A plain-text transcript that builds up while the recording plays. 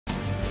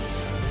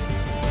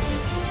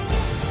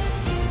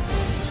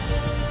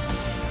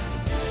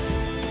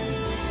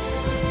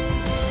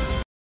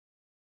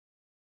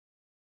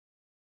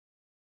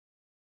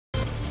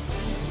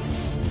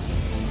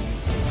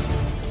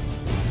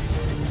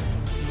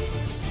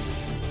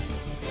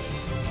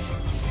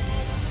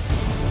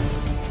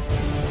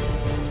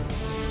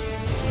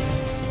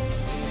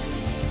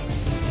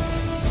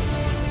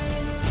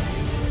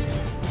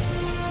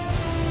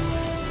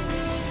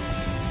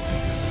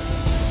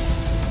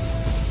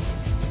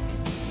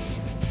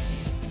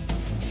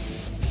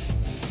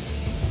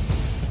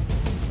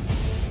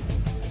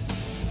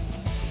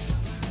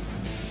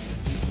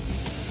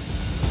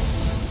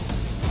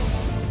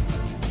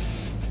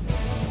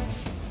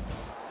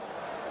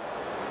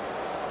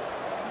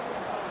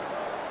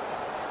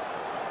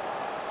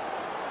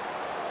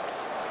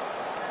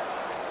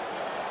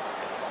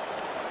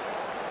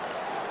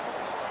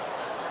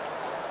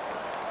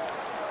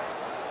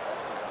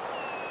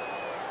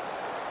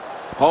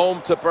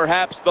Home to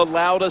perhaps the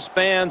loudest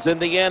fans in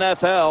the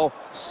NFL,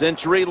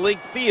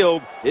 CenturyLink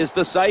Field is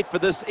the site for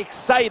this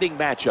exciting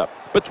matchup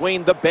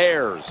between the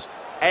Bears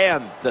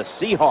and the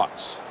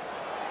Seahawks.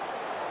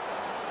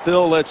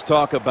 Phil, let's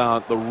talk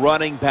about the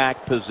running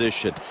back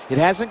position. It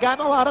hasn't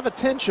gotten a lot of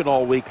attention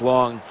all week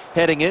long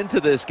heading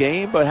into this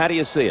game, but how do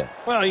you see it?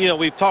 Well, you know,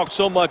 we've talked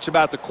so much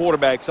about the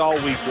quarterbacks all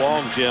week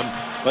long, Jim,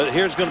 but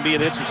here's going to be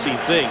an interesting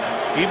thing.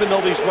 Even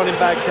though these running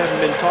backs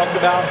haven't been talked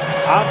about,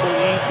 I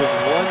believe the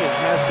one that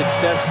has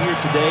success here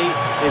today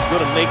is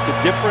going to make the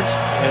difference,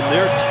 and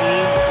their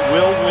team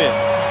will win.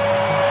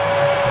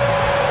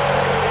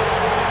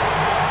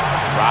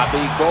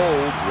 Robbie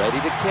Gould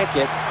ready to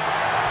kick it.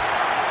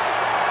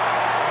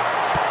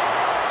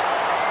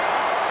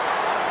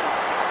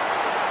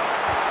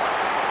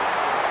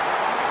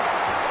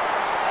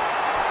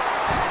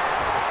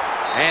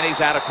 And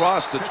he's out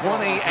across the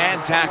 20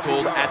 and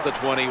tackled at the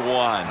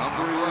 21.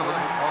 Number 11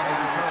 on the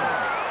return.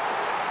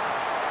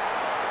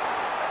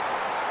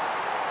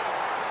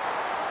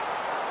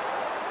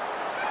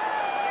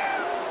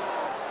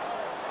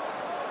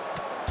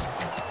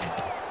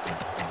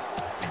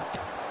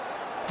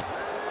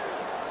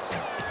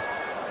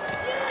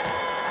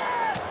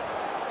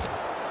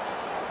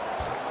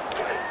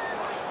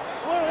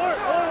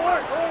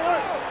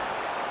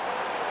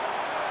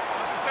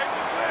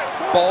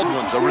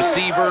 Baldwin's a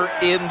receiver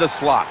in the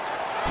slot.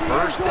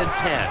 1st and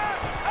 10.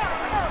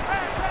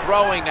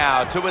 Throwing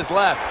now to his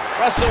left.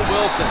 Russell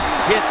Wilson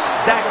hits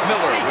Zach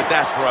Miller with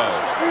that throw.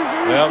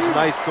 Well, it was a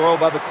nice throw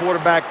by the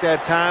quarterback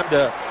that time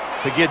to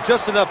get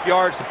just enough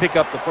yards to pick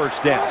up the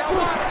first down.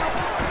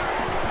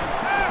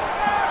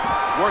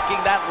 Working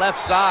that left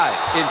side.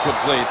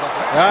 Incomplete.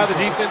 The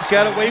defense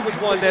got away with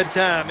one that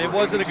time. It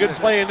wasn't a good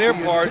play in their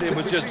part. It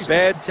was just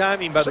bad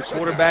timing by the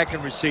quarterback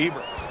and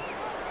receiver.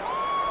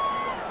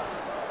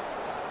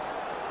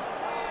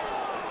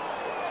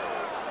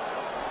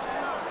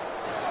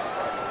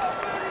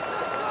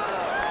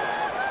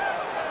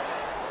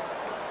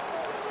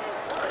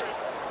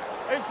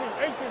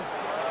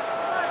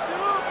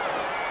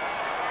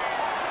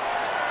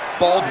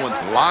 Baldwin's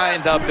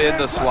lined up in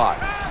the slot.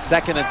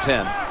 2nd and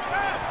 10.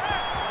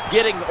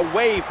 Getting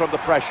away from the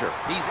pressure.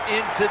 He's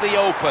into the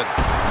open.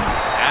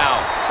 Now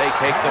they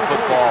take the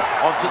football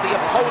onto the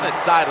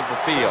opponent's side of the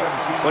field.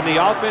 When the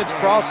offense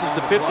crosses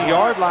the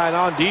 50-yard line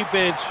on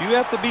defense, you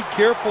have to be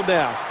careful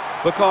now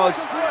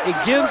because it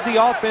gives the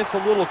offense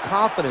a little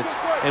confidence.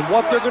 And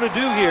what they're going to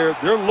do here,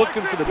 they're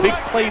looking for the big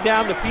play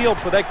down the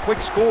field for that quick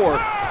score.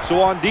 So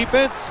on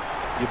defense,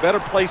 you better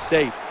play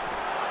safe.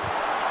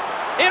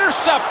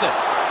 Intercepted.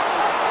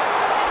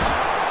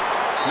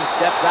 He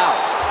steps out.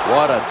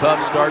 What a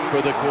tough start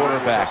for the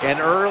quarterback. An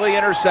early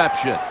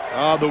interception.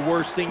 The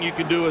worst thing you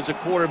can do as a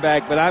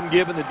quarterback, but I'm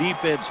giving the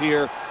defense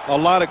here a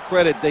lot of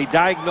credit. They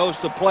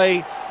diagnosed the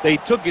play, they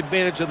took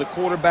advantage of the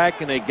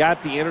quarterback, and they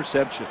got the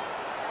interception.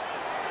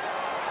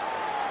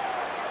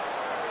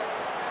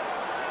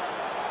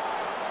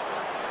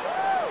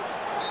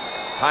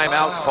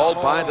 Timeout called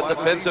by the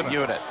defensive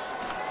unit.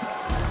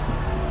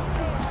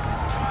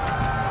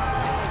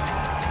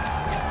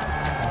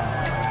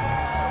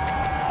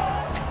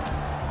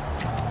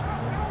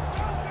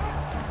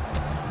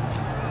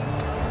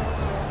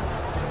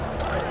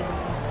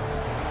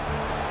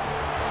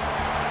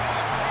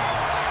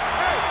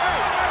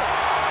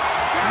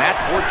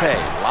 Forte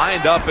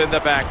lined up in the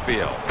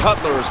backfield.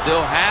 Cutler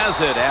still has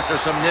it after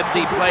some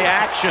nifty play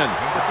action.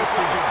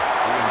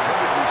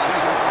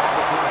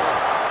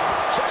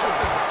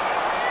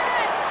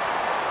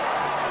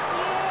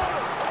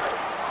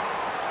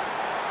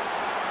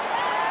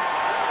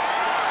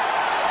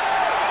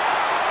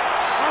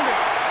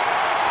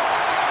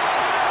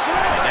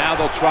 Now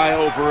they'll try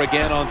over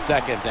again on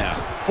 2nd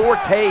down.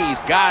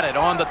 Forte's got it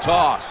on the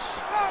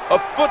toss. A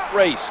foot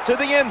race to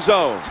the end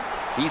zone.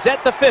 He's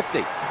at the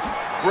 50.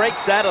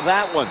 Breaks out of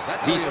that one.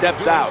 He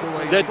steps out.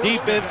 The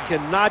defense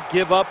cannot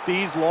give up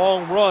these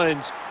long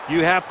runs.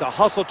 You have to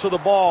hustle to the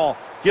ball,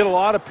 get a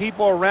lot of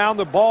people around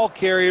the ball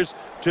carriers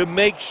to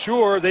make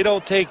sure they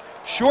don't take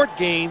short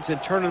gains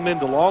and turn them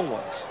into long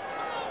ones.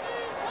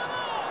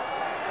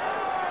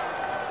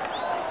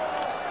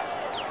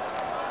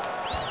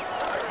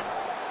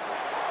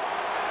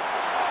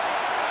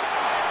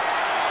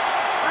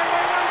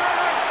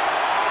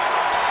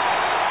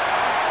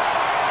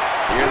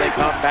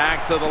 Come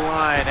back to the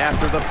line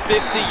after the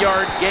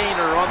 50-yard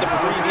gainer on the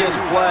previous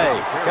play.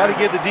 Got to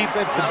give the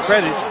defense some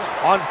credit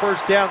on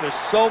 1st down. There's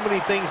so many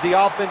things the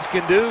offense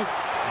can do.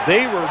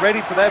 They were ready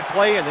for that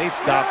play, and they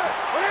stopped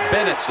it.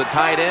 Bennett's a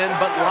tight end,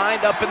 but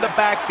lined up in the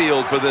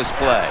backfield for this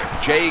play.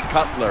 Jay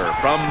Cutler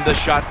from the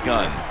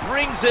shotgun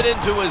brings it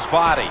into his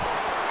body.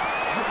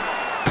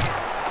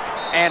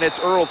 And it's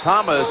Earl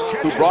Thomas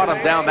who brought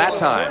him down that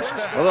time.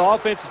 Well, the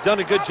offense has done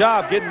a good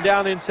job getting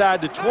down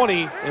inside the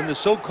 20 in the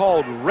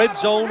so-called red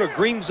zone or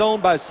green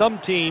zone by some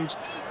teams.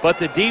 But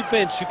the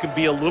defense, you can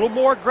be a little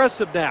more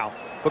aggressive now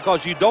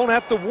because you don't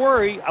have to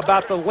worry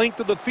about the length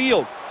of the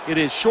field. It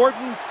is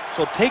shortened,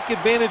 so take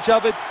advantage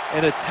of it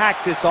and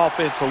attack this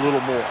offense a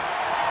little more.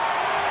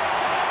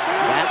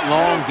 That That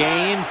long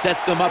gain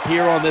sets them up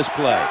here on this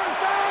play.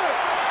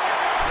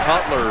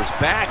 Cutler's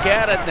back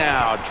at it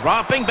now,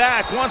 dropping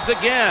back once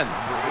again.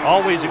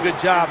 Always a good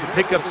job to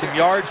pick up some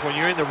yards when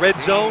you're in the red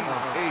zone.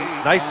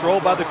 Nice throw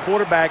by the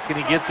quarterback, and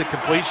he gets the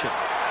completion.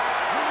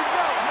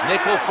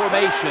 Nickel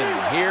formation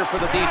here for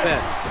the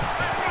defense.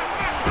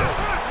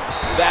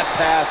 That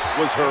pass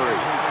was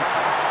hurried.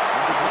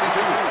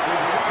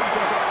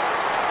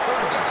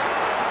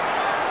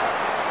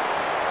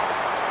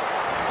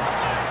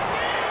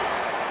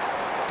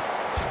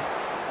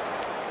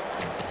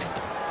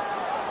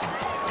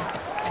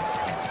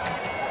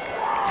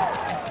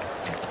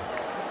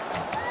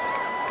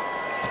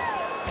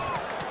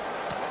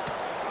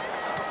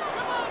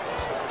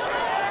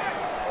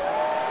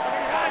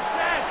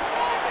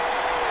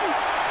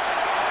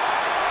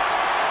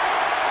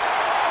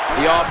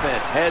 The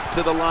offense heads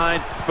to the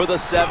line for the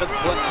 7th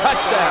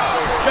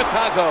touchdown,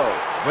 Chicago.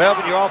 Well,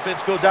 when your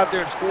offense goes out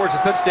there and scores a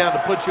touchdown to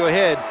put you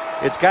ahead,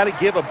 it's got to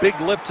give a big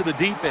lift to the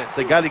defense.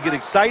 They got to get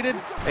excited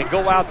and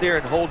go out there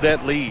and hold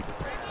that lead.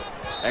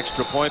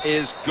 Extra point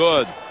is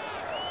good.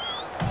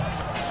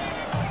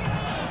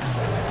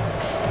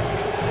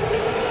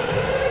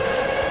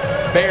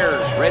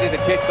 Bears ready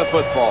to kick the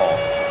football.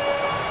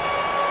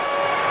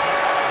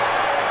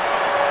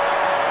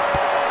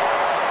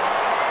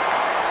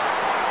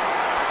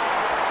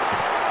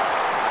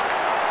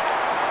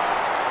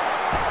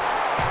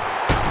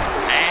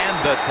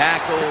 The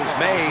tackle's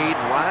made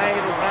right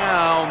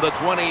around the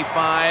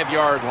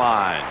 25-yard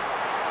line.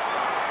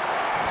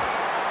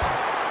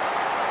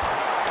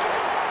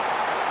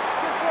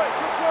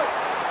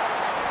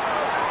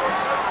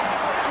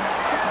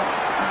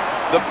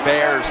 The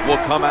Bears will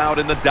come out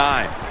in the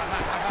dime.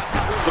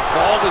 The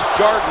ball is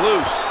jarred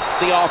loose.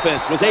 The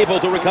offense was able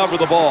to recover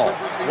the ball.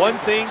 One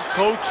thing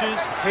coaches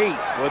hate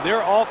when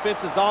their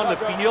offense is on the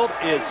field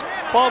is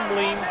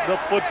fumbling the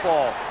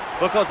football.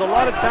 Because a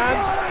lot of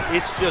times,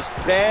 it's just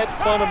bad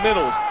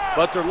fundamentals.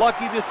 But they're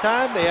lucky this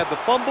time. They have the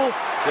fumble.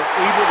 They're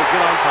able to get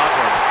on top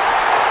of it.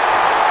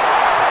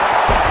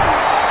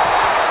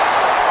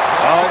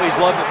 I always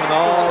love it when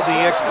all the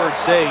experts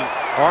say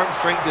arm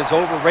strength is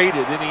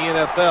overrated in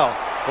the NFL.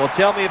 Well,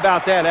 tell me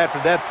about that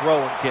after that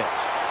throw and catch.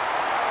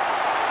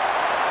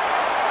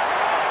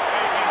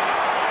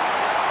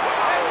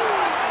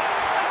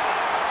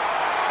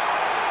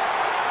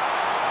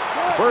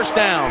 First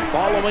down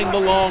following the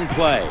long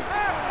play.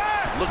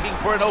 Looking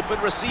for an open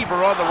receiver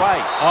on the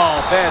right.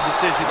 Oh, bad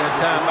decision that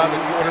time by the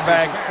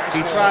quarterback.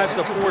 He tries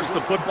to force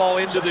the football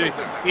into the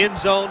end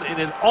zone, and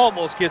it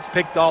almost gets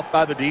picked off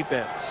by the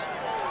defense.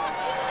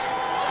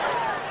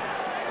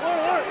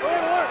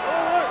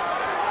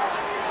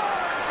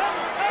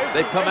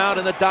 They've come out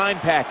in the dime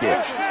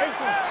package.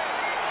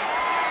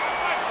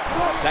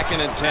 2nd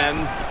and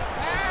 10.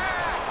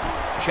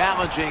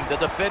 Challenging the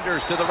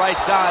defenders to the right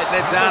side, and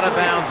it's out of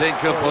bounds,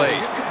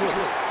 incomplete.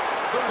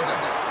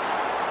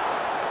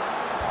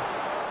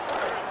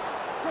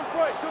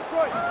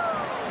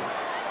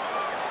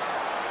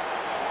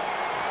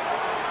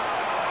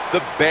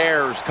 The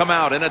Bears come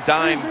out in a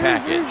dime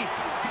package.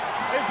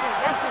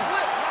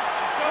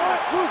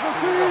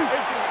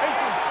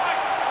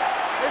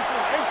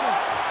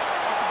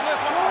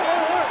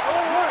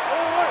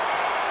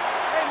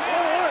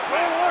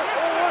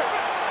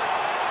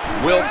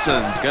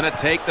 Wilson's going to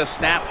take the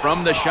snap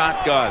from the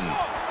shotgun.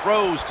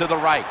 Throws to the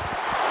right.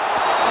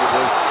 It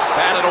was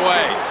batted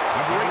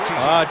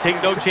away.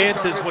 Take no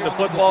chances when the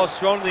football is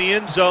thrown in the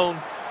end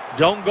zone.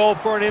 Don't go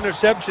for an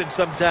interception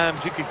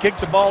sometimes. You can kick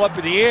the ball up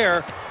in the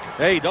air.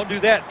 Hey, don't do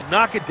that.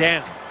 Knock it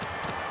down.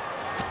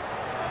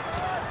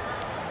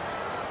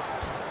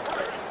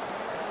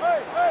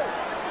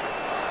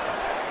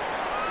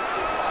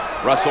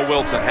 Russell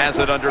Wilson has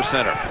it under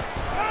center.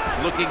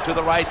 Looking to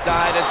the right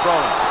side and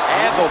throwing.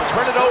 And they'll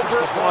turn it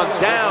over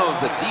on downs.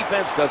 The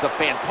defense does a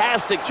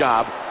fantastic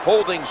job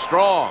holding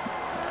strong.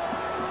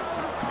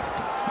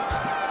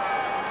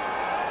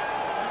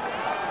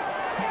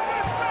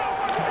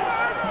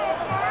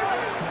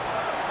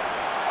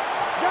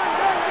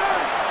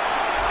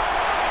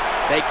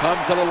 They come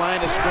to the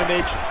line of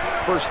scrimmage.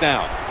 First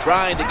down.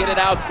 Trying to get it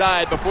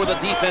outside before the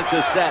defense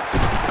is set.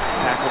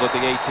 Tackled at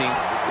the 18.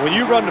 When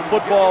you run the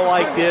football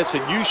like this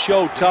and you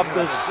show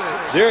toughness,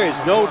 there is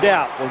no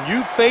doubt when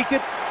you fake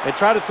it and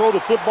try to throw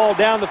the football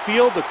down the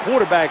field, the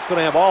quarterback's going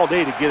to have all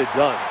day to get it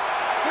done.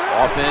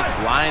 Offense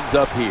lines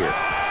up here.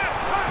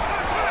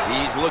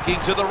 He's looking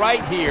to the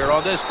right here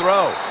on this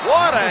throw.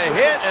 What a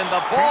hit, and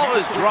the ball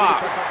is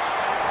dropped.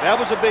 That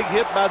was a big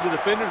hit by the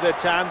defender that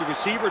time. The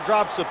receiver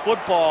drops the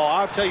football.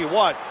 I'll tell you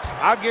what,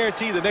 I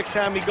guarantee the next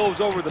time he goes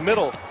over the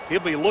middle, he'll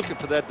be looking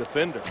for that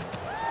defender.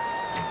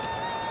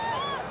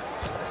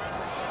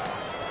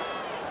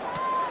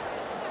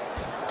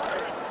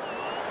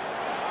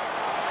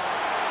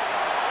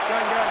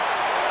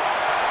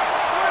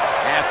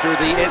 After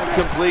the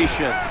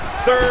incompletion,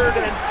 3rd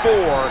and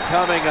 4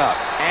 coming up.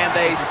 And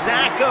they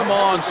sack him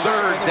on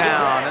 3rd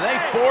down, and they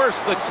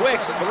force the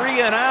quick 3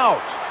 and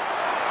out.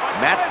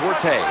 Matt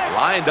Forte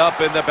lined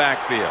up in the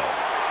backfield.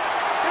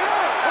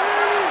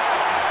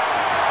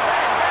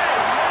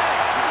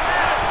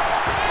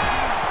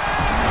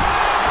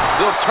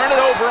 They'll turn it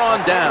over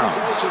on downs.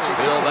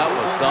 Bill, that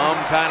was some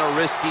kind of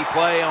risky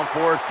play on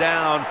 4th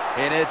down,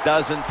 and it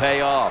doesn't pay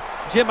off.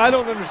 Jim, I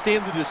don't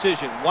understand the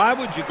decision. Why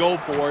would you go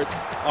for it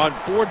on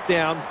 4th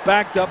down,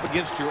 backed up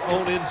against your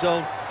own end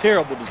zone?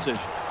 Terrible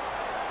decision.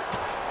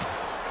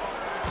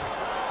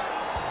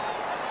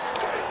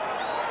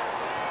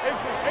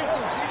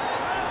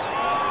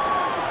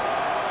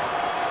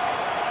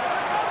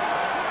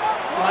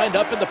 Lined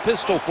up in the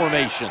pistol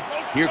formation.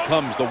 Here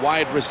comes the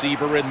wide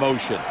receiver in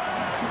motion.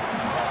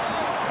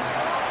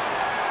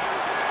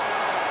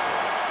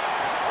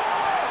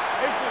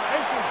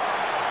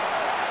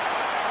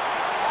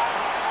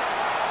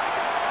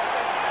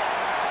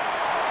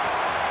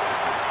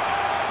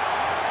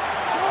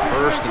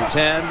 First and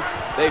 10.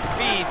 They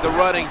feed the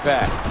running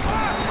back.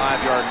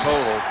 5-yard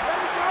total.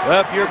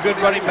 Well, if you're a good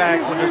running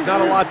back, when there's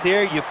not a lot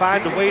there, you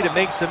find a way to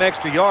make some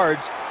extra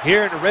yards.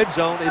 Here in the red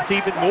zone, it's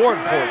even more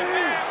important.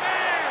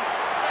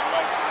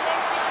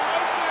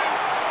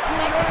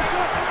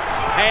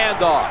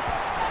 Handoff.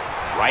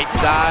 Right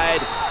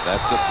side.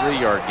 That's a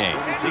 3-yard gain.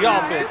 The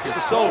offense is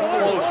so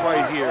close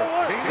right here.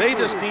 They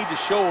just need to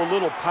show a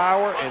little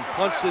power and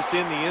punch this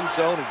in the end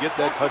zone and get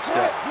that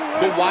touchdown.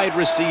 The wide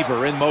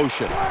receiver in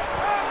motion.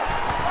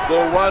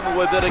 They'll run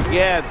with it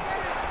again.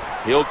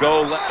 He'll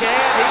go left. And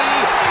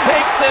he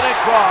takes it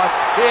across.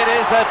 It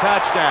is a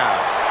touchdown.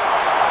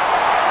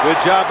 Good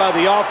job by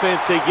the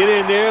offense. They get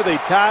in there. They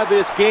tie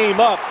this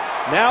game up.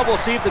 Now we'll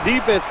see if the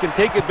defense can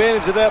take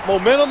advantage of that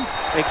momentum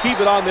and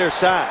keep it on their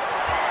side.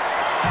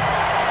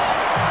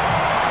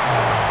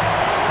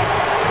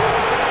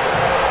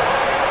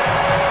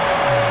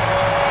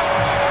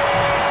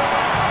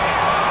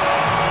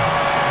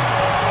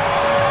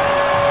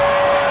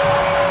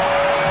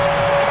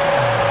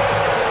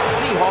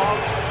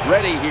 Seahawks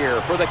ready here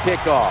for the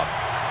kickoff.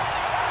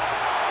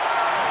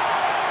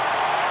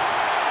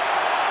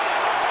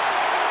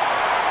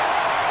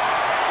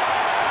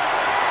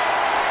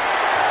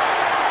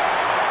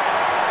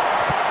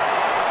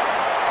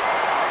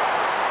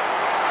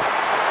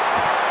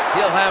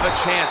 He'll have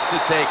a chance to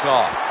take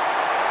off.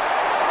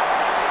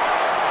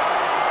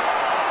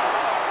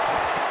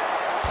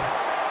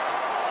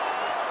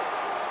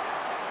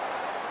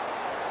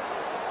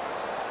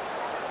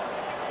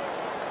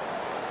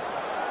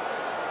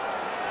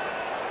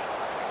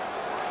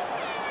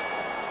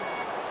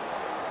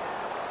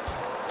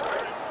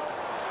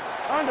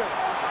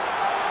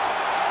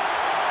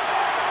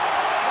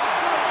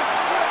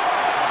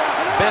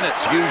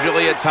 Bennett's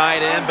usually a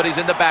tight end, but he's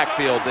in the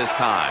backfield this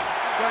time.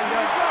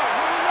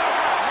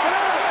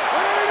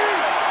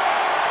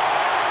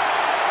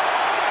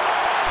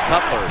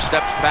 Cutler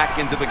steps back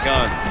into the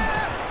gun.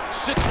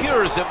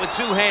 Secures it with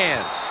 2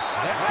 hands.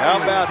 How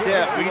about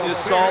that? We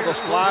just saw the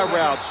fly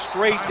route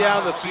straight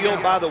down the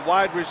field by the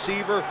wide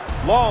receiver.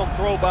 Long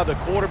throw by the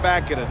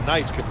quarterback and a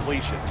nice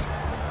completion.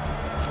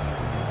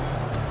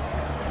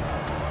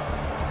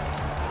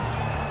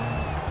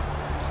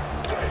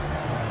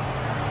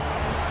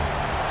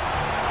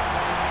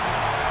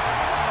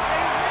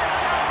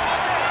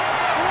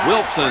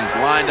 Wilson's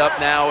lined up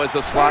now as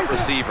a slot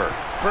receiver.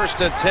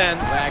 First and 10,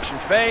 action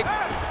fake.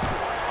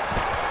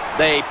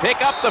 They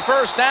pick up the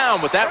first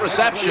down with that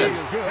reception.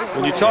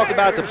 When you talk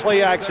about the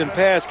play-action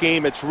pass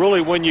game, it's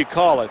really when you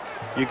call it.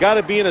 You got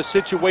to be in a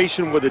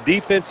situation where the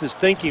defense is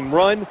thinking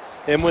run,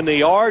 and when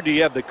they are, do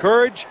you have the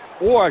courage,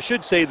 or I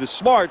should say the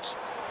smarts,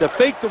 to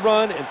fake the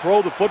run and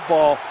throw the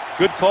football?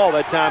 Good call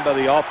that time by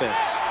the offense.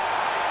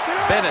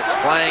 Bennett's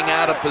playing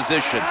out of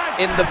position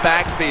in the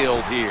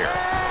backfield here.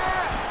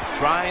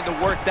 Trying to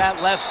work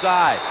that left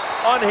side.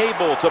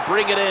 Unable to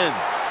bring it in.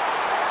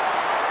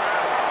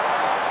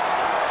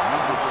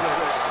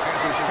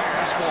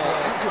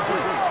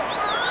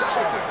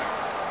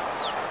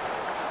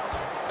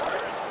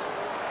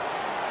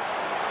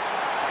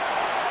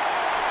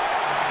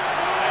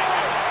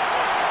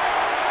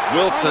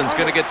 Wilson's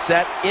going to get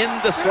set in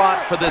the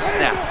slot for this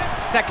snap.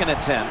 Second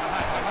attempt.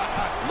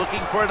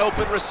 Looking for an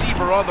open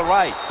receiver on the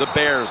right. The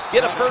Bears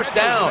get a first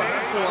down.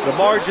 The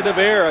margin of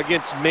error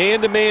against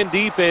man-to-man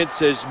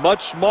defense is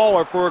much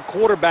smaller for a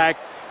quarterback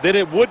than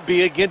it would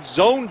be against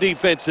zone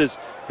defenses.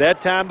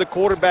 That time the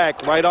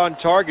quarterback right on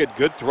target.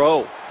 Good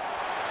throw.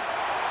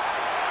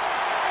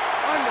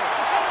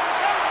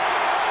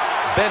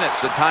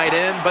 Bennett's a tight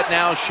end, but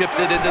now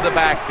shifted into the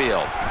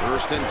backfield.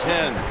 First and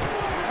 10.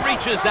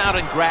 Reaches out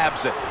and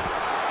grabs it.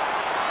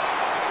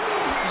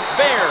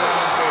 Bears,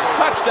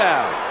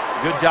 touchdown.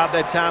 Good job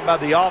that time by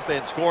the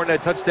offense, scoring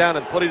that touchdown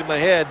and putting them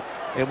ahead.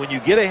 And when you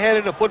get ahead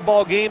in a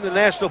football game, the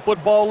National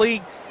Football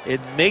League, it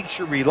makes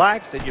you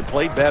relax and you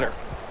play better.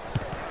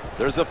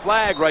 There's a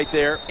flag right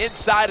there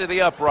inside of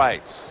the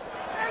uprights.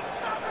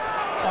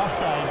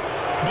 Offside,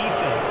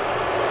 defense.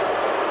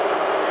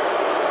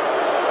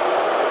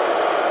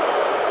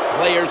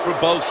 Players for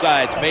both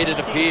sides made an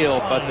appeal,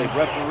 but the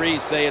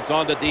referees say it's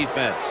on the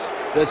defense.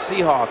 The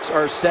Seahawks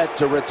are set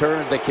to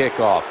return the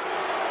kickoff.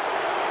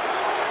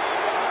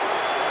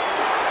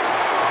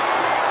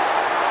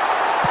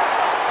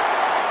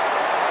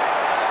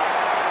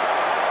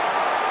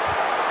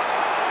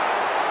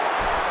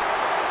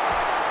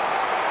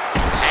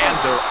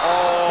 they're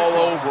all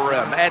over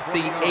him at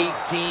the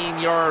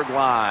 18-yard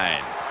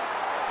line.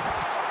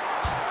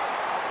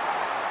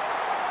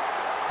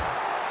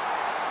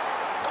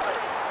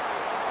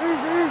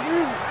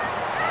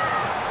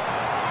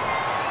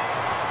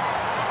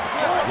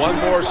 One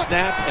more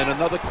snap and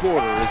another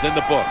quarter is in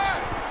the books.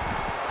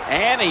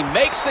 And he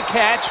makes the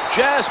catch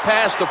just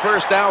past the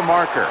first down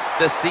marker.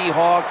 The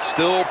Seahawks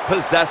still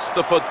possess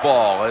the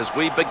football as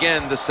we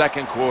begin the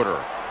second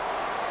quarter.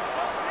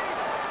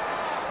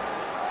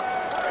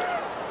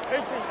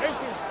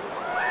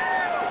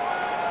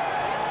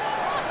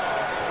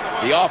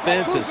 The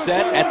offense is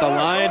set at the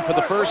line for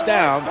the first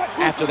down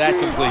after that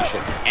completion.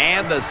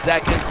 And the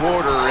second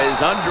quarter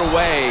is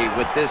underway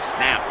with this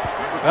snap.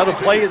 Well, the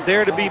play is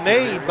there to be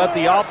made, but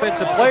the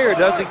offensive player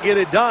doesn't get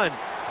it done.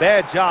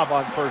 Bad job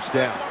on first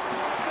down.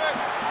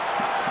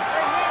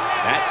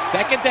 That's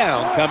second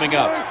down coming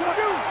up.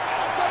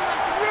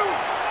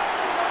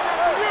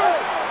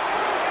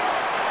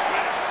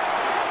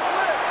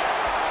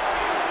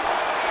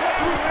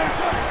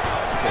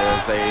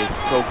 As they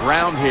go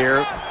ground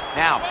here.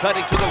 Now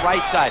cutting to the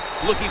right side,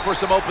 looking for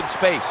some open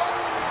space.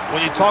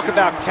 When you talk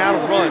about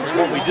counter runs,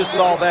 what we just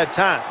saw that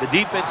time, the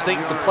defense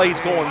thinks the play's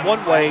going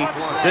one way,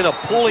 then a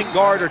pulling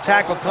guard or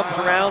tackle comes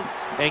around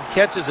and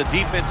catches a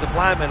defensive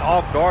lineman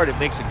off guard and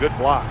makes a good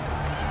block.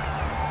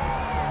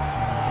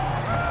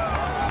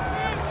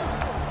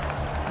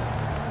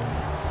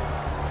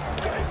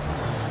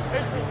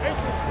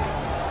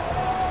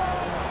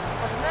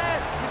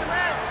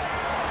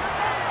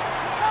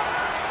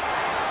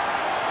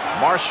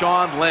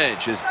 Marshawn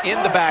Lynch is in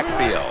the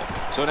backfield.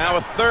 So now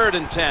a 3rd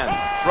and 10.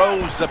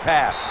 Throws the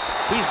pass.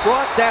 He's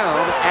brought down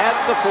at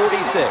the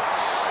 46.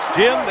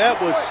 Jim, that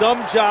was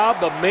some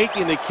job of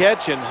making the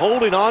catch and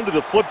holding on to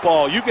the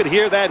football. You could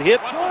hear that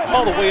hit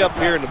all the way up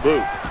here in the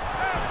booth.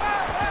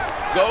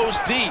 Goes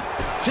deep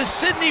to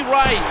Sidney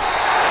Rice.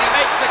 And he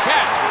makes the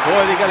catch. Boy,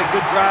 they got a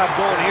good drive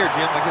going here,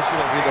 Jim. I guess you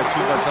don't hear that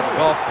too much on the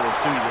golf course,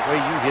 too. The way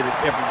you hit it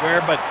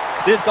everywhere. But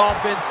this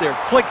offense, they're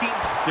clicking.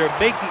 They're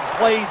making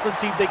plays. Let's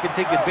see if they can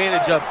take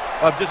advantage of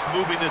just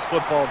moving this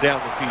football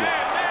down the field.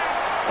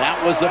 That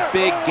was a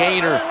big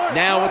gainer.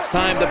 Now it's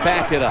time to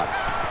back it up.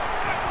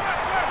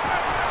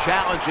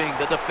 Challenging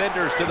the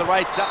defenders to the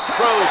right side.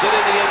 Throws it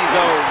in the end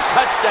zone.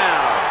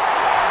 Touchdown.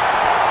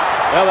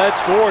 Well, that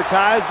score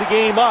ties the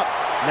game up.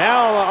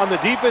 Now on the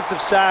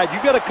defensive side,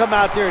 you got to come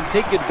out there and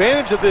take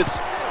advantage of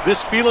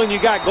this feeling you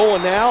got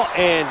going now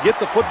and get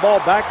the football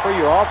back for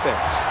your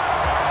offense.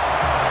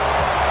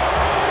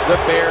 The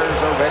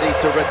Bears are ready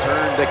to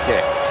return the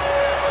kick.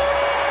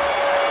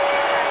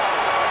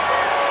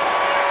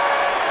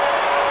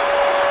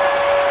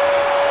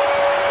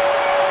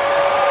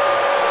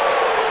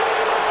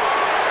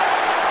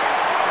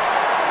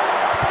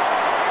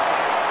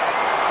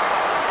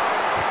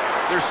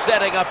 They're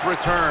setting up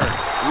return.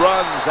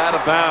 Runs out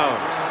of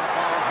bounds.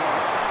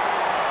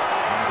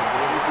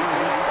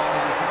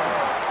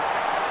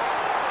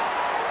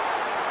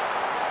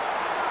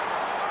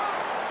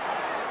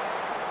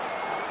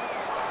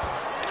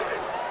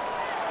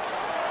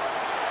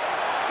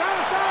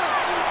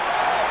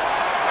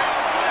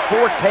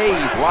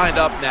 Forte's lined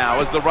up now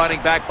as the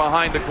running back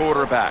behind the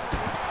quarterback.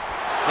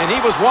 And he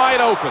was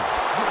wide open.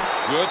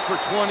 Good for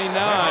 29.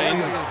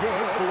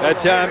 That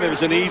time it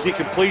was an easy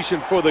completion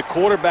for the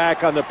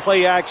quarterback on the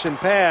play-action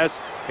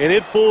pass, and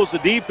it fools the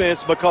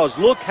defense because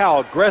look how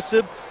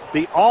aggressive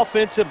the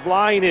offensive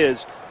line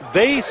is.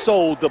 They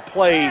sold the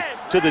play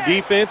to the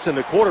defense, and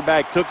the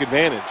quarterback took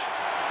advantage.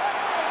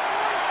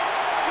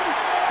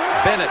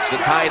 Bennett's the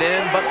tight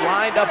end, but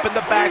lined up in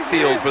the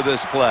backfield for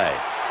this play.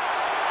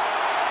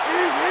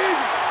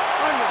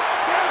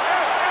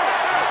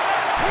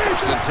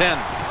 First and 10,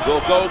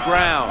 will go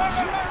ground.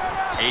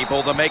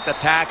 Able to make the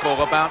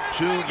tackle about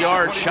 2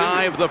 yards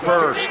shy of the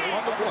first.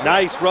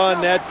 Nice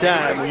run that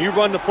time. When you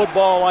run the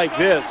football like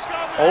this,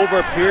 over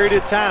a period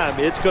of time,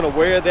 it's going to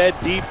wear that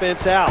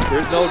defense out.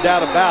 There's no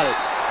doubt about it.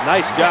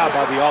 Nice job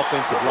by the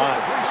offensive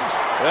line.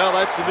 Well,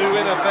 that's the new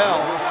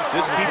NFL.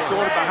 Just keep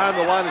going behind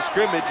the line of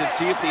scrimmage and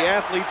see if the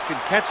athletes can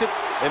catch it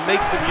and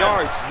make some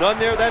yards. None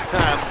there that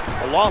time.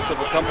 A loss of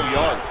a couple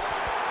yards.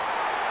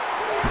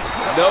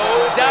 No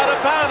doubt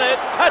about it.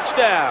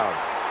 Touchdown.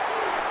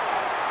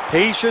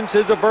 Patience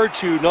is a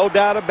virtue, no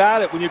doubt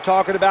about it, when you're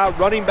talking about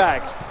running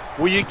backs.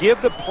 Will you give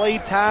the play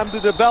time to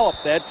develop?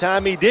 That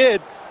time he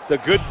did. The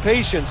good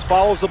patience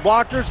follows the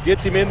blockers,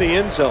 gets him in the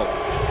end zone.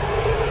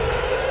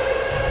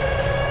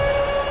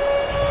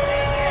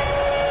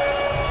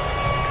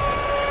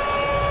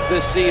 The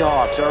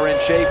Seahawks are in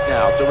shape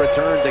now to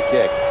return the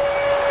kick.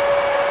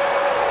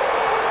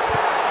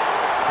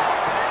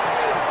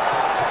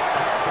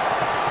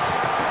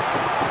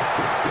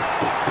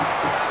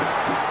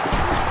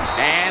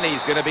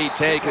 He's going to be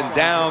taken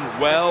down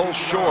well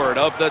short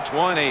of the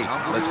 20.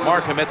 Let's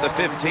mark him at the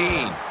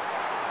 15.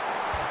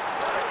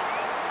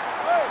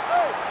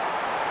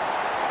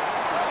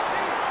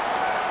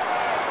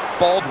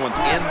 Baldwin's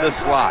in the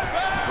slot.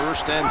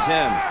 First and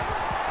 10.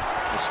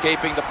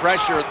 Escaping the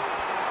pressure.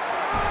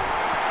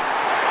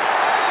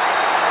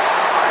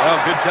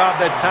 Well, good job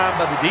that time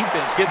by the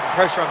defense, getting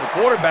pressure on the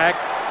quarterback,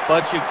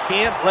 but you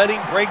can't let him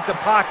break the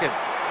pocket.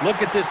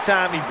 Look at this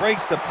time. He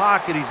breaks the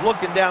pocket. He's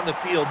looking down the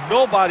field.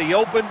 Nobody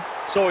open,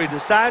 so he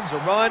decides to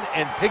run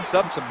and picks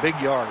up some big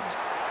yards.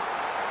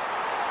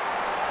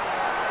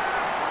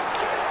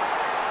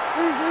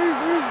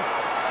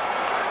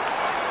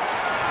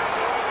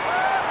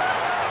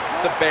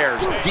 The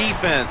Bears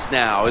defense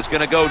now is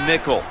going to go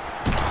nickel.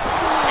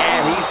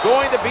 And he's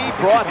going to be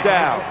brought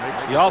down.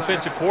 The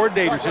offensive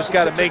coordinator's just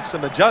got to make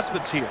some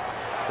adjustments here.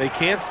 They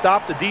can't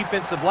stop the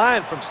defensive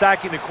line from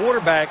sacking the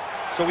quarterback,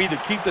 so either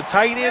keep the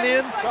tight end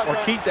in or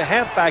keep the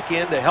halfback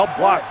in to help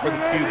block for the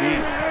QB.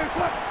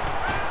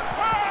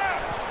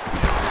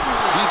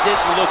 He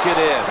didn't look it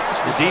in.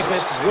 The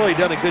defense has really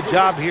done a good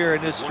job here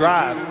in this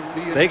drive.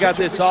 They got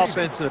this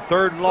offense in a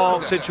 3rd and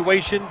long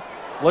situation.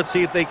 Let's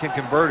see if they can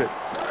convert it.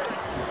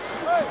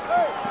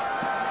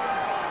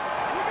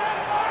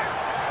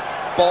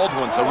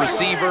 Baldwin's a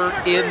receiver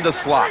in the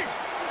slot.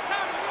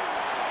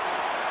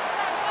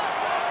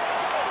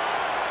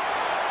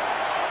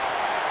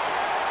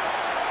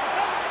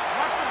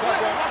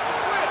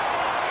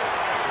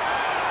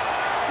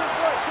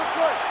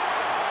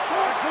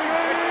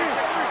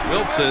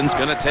 Wilson's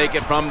going to take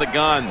it from the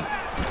gun.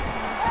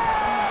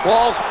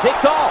 Ball's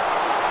picked off.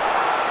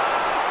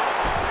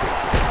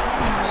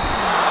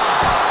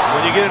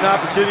 When you get an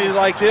opportunity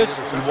like this,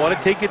 you want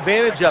to take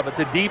advantage of it.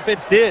 The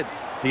defense did.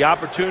 The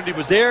opportunity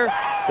was there.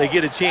 They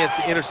get a chance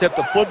to intercept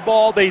the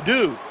football. They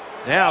do.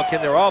 Now,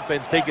 can their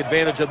offense take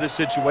advantage of this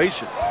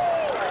situation?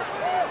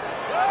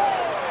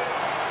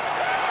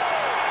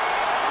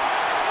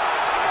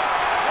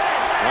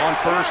 On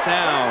 1st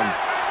down.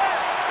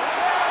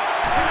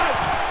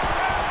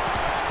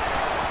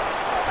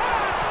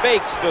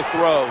 Fakes the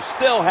throw,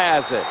 still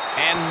has it.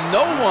 And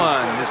no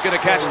one is going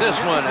to catch this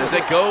one as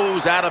it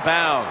goes out of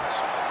bounds.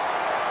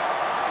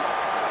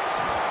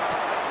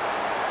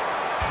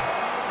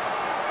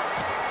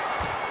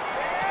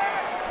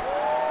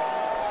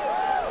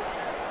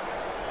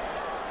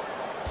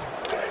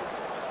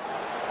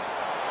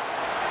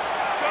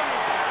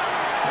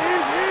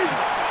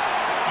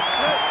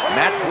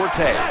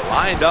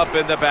 Lined up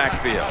in the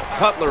backfield.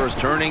 Cutler is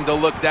turning to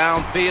look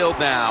downfield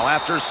now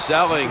after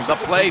selling the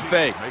play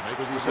fake.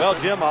 Well,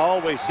 Jim, I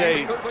always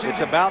say it's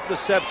about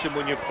deception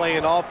when you're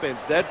playing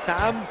offense. That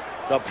time,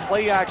 the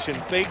play action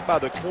fake by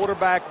the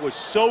quarterback was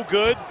so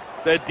good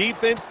that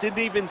defense didn't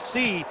even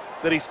see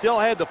that he still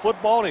had the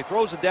football, and he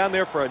throws it down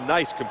there for a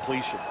nice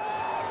completion.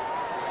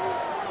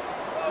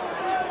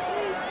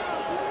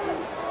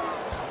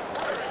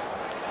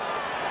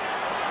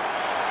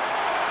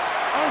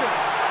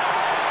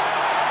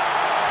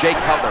 Jay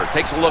Cutler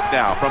takes a look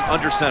now from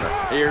under center.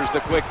 Here's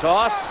the quick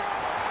toss.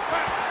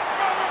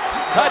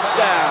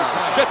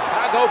 Touchdown,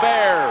 Chicago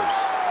Bears.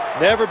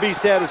 Never be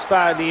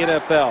satisfied in the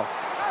NFL.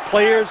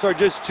 Players are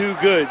just too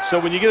good. So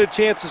when you get a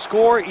chance to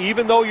score,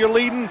 even though you're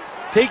leading,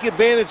 take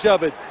advantage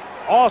of it.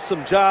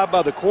 Awesome job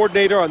by the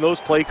coordinator on those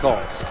play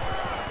calls.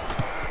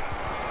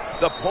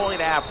 The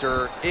point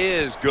after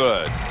is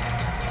good.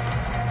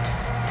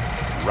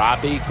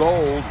 Robbie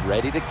Gould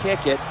ready to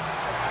kick it.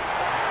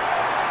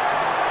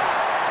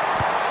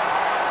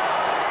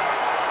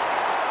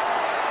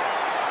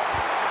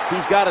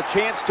 He's got a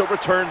chance to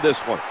return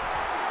this one.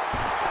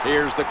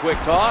 Here's the quick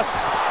toss.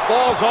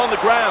 Ball's on the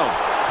ground.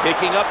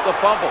 Picking up the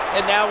fumble.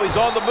 And now he's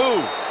on the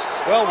move.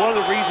 Well, one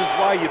of the reasons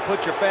why you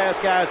put your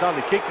fast guys on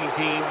the kicking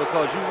team,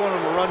 because you want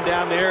them to run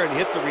down there and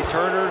hit the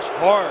returners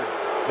hard.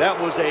 That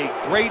was a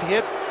great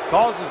hit.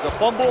 Causes a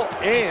fumble,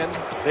 and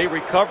they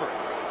recover.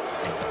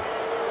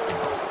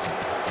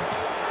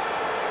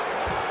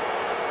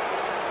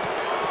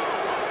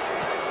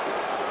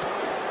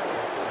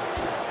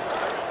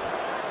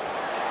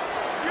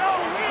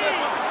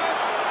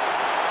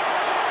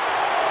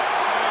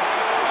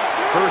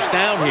 First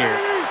down here.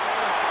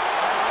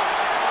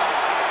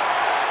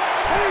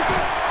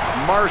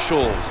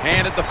 Marshall's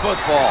handed the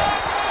football.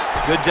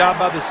 Good job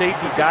by the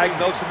safety,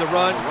 diagnosing the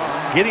run,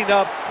 getting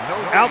up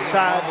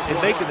outside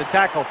and making the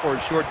tackle for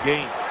a short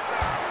gain.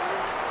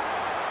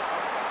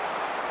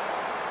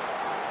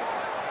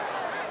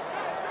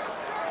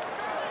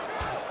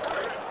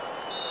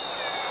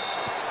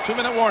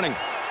 Two-minute warning.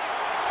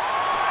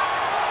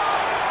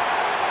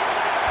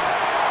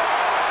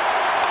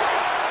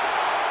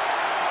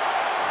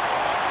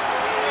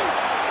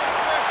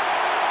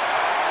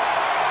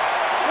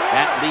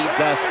 That leads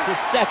us to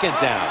 2nd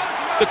down.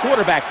 The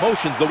quarterback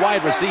motions the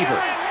wide receiver.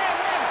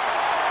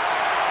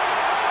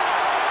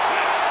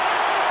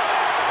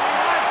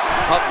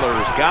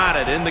 Cutler's got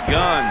it in the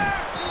gun.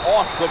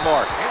 Off the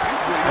mark.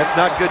 That's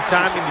not good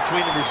timing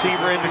between the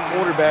receiver and the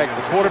quarterback.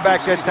 The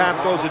quarterback that time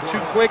throws it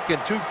too quick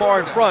and too far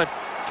in front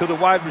to the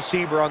wide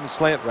receiver on the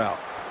slant route.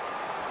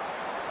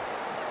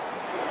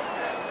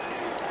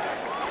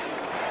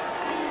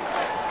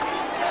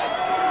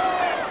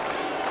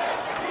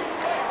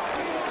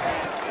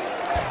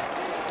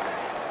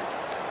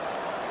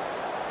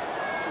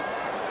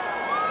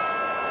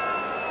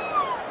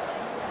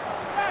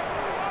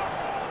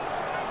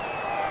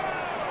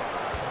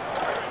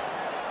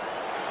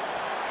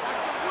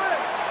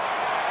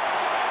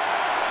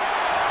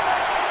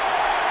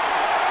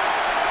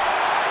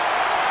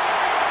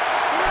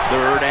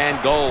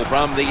 and goal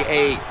from the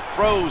 8.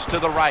 Throws to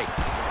the right.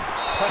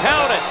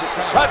 Count it.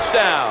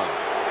 Touchdown.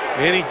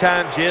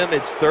 Anytime, Jim,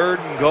 it's 3rd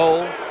and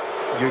goal,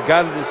 you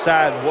got to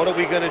decide, what are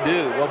we going to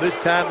do? Well, this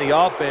time the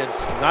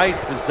offense, nice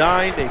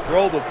design. They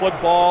throw the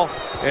football,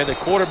 and the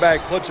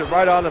quarterback puts it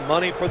right on the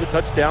money for the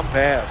touchdown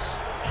pass.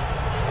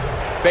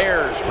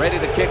 Bears ready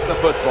to kick the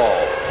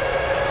football.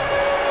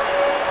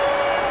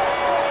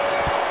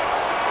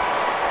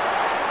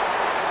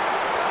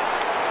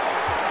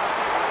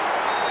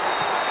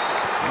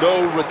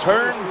 No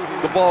return.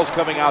 The ball's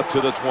coming out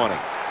to the 20.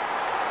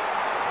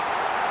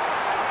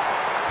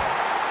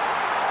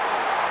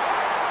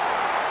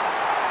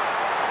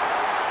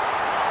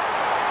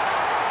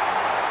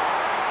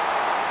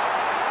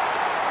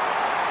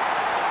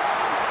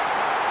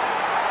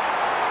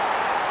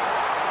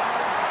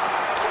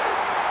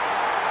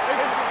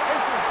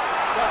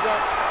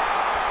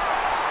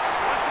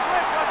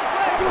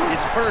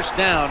 It's first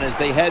down as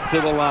they head to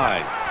the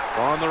line.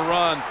 On the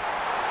run.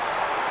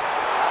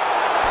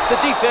 The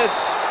defense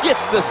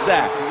gets the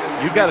sack.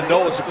 You got to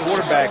know as a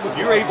quarterback, if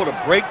you're able to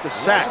break the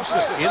sack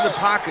in the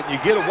pocket and you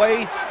get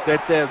away,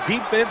 that the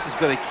defense is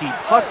going to keep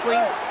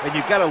hustling, and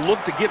you've got to look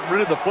to get rid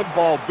of the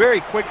football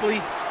very quickly.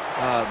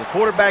 The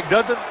quarterback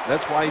doesn't.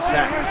 That's why he's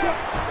sacked.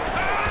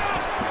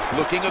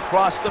 Looking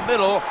across the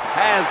middle,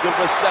 has the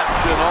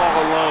reception all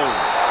alone.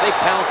 They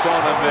pounce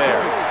on him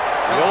there.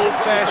 The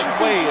old-fashioned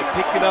way of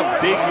picking up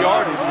big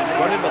yardage is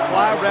running the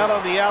fly route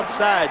on the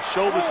outside,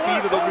 show the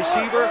speed of the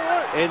receiver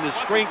and the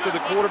strength of the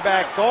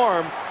quarterback's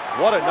arm.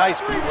 What a nice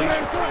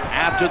completion.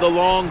 After the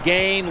long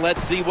gain,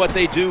 let's see what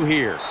they do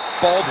here.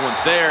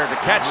 Baldwin's there to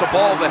catch a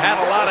ball that had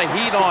a lot of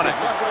heat on it.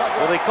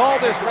 Well, they call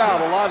this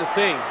route a lot of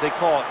things. They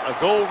call it a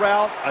go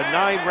route, a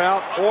 9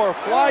 route, or a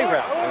fly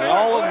route. And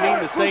all of them mean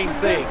the same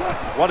thing.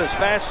 Run as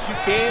fast as you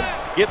can,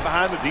 get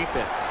behind the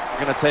defense.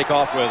 You're going to take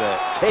off with it.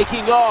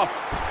 Taking off.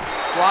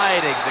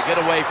 Sliding to get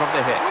away from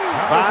the hit.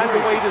 Find a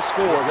way to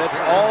score.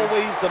 That's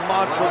always the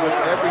mantra with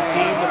every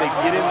team when they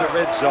get in the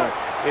red zone.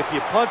 If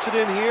you punch it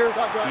in here,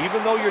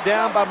 even though you're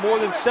down by more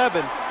than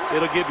 7,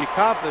 it'll give you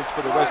confidence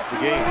for the rest of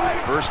the game.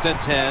 1st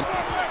and 10.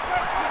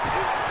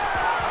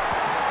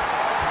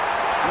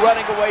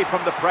 Running away from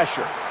the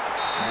pressure.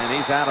 And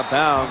he's out of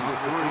bounds. Gain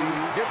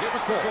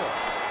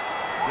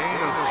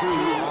of 2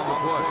 on the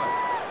play.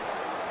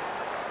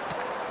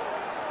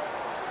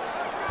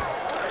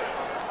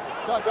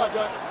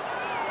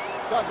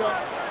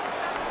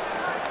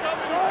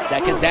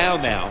 Second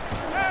down now.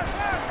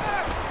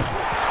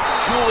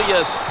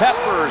 Julius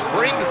Peppers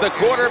brings the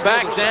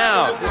quarterback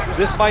down.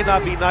 This might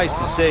not be nice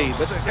to say,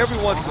 but every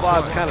once in a while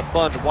it's kind of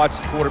fun to watch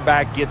the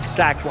quarterback get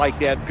sacked like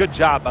that. Good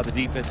job by the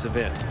defensive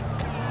end.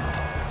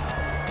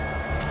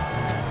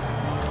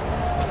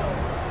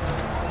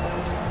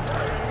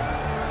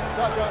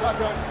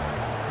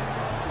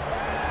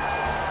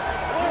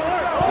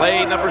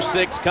 Play number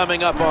 6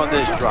 coming up on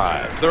this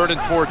drive. 3rd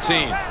and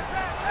 14.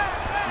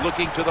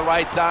 Looking to the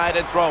right side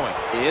and throwing.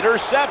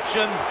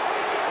 Interception.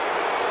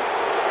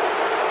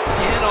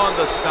 In on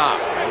the stop.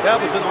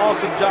 That was an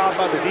awesome job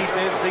by the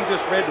defense. They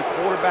just read the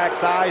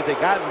quarterback's eyes. They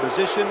got in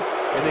position,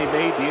 and they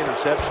made the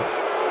interception.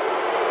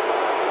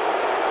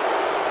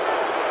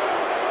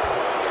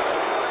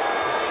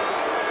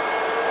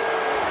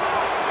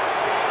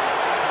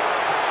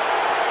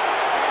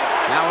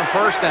 Now in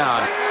 1st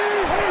down.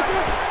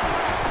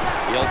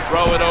 He'll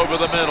throw it over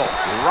the middle.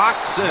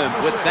 Rocks him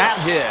with that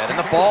hit, and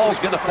the ball's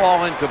going to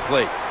fall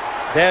incomplete.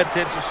 That's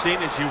interesting.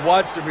 As you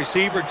watch the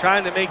receiver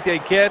trying to make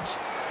that catch,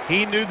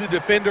 he knew the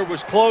defender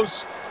was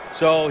close,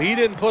 so he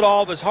didn't put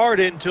all of his heart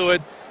into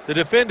it. The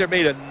defender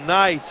made a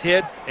nice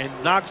hit and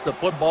knocks the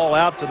football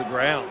out to the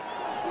ground.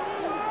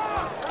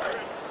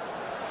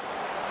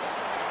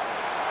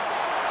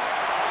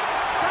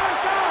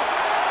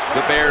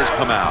 The Bears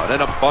come out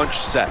in a bunch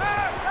set.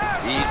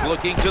 He's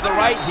looking to the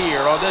right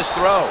here on this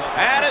throw.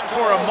 Had it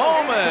for a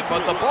moment,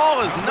 but the ball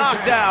is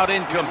knocked out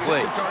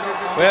incomplete.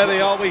 Well,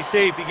 they always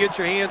say if you get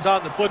your hands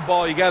on the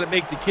football, you got to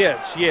make the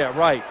catch. Yeah,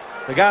 right.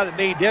 The guy that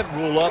made that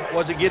rule up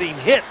wasn't getting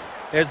hit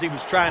as he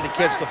was trying to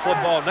catch the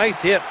football.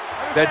 Nice hit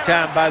that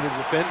time by the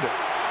defender.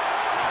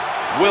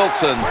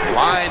 Wilson's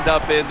lined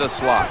up in the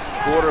slot.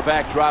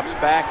 Quarterback drops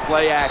back,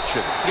 play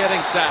action.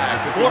 Getting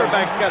sacked. The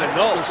quarterback's got to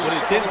know when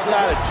it's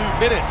inside of 2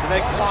 minutes and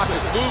that clock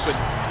is moving,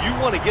 you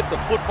want to get the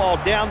football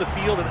down the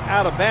field and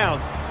out of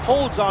bounds.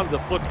 Holds on to the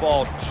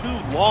football too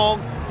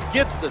long,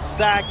 gets the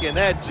sack, and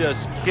that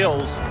just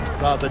kills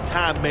the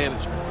time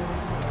management.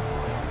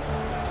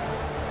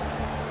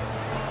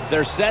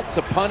 They're set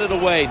to punt it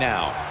away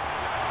now.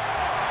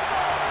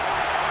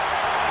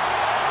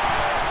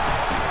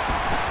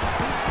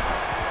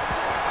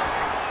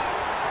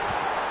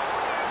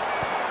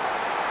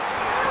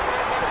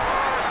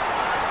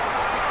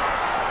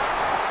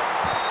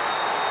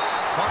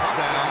 Punt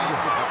down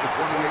at the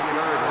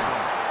 28-yard line.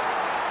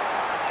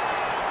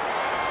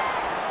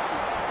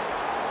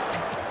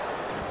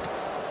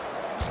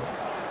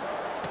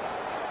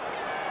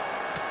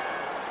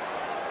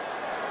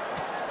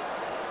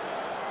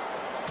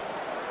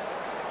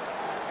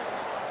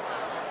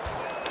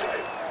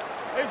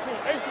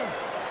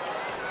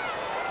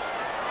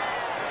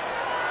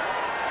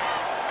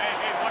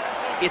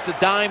 It's a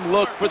dime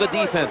look for the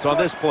defense on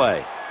this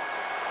play.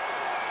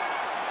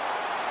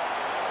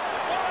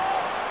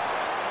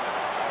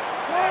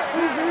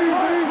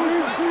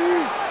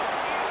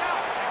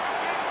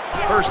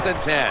 First and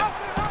 10.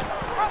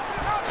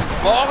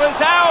 Ball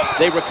is out.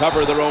 They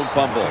recover their own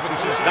fumble.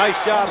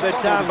 Nice job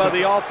that time by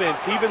the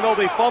offense. Even though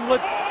they fumbled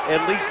it,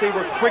 at least they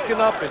were quick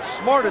enough and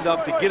smart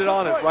enough to get it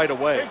on it right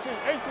away.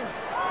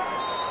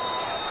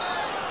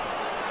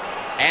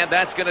 And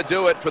that's going to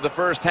do it for the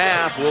first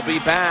half. We'll be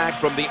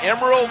back from the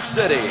Emerald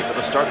City for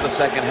the start of the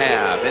second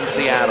half in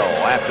Seattle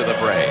after the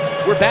break.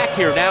 We're back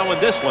here now in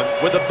this one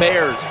where the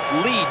Bears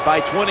lead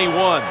by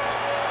 21.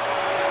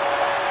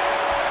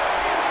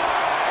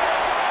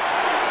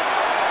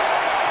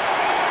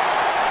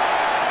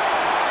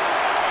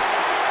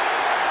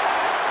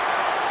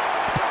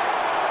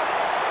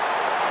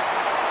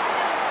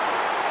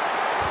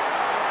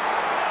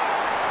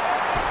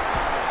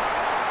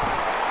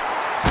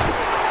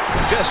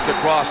 Just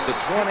across the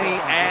 20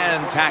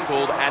 and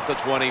tackled at the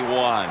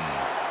 21.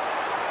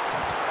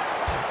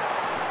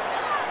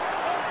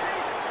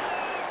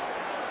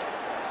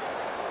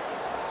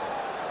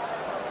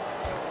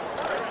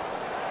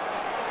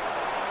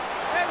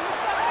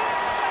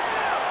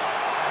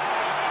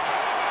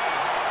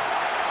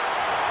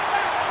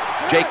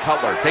 Jay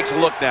Cutler takes a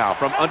look now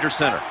from under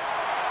center.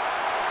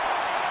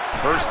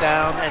 First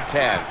down and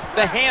 10.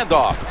 The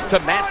handoff to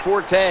Matt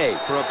Forte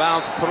for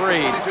about 3.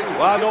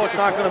 Well, I know it's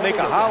not going to make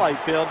a highlight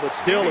film, but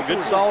still a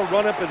good solid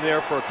run up in there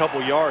for a couple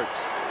yards.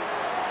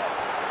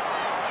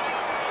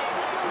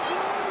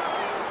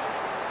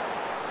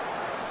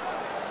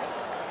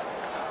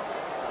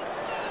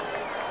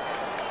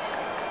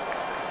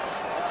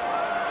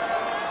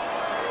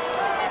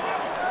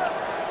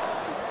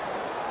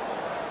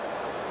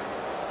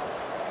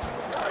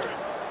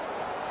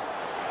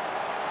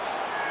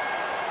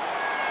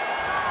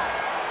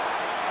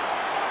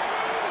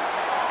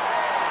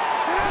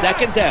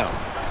 Second down.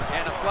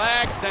 And a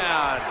flag's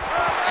down.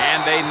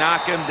 And they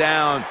knock him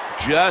down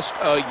just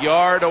a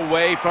yard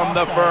away from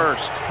the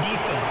first.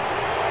 Defense.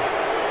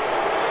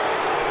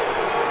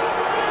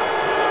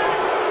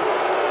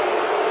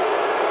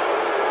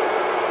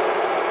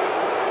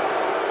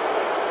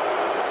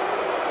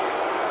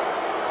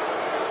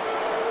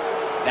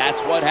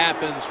 That's what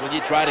happens when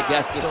you try to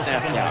guess the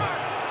snap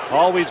count.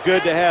 Always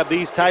good to have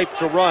these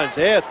types of runs.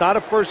 Yeah, it's not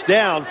a first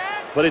down,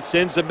 but it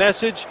sends a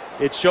message.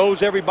 It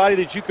shows everybody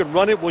that you can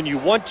run it when you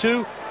want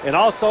to, and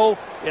also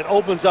it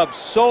opens up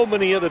so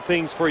many other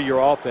things for your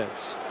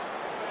offense.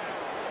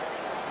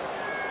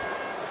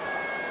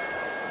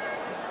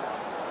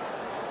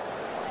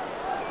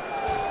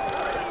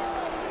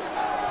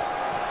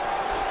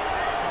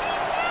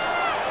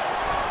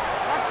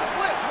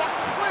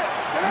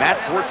 Matt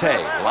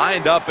Forte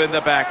lined up in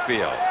the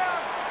backfield.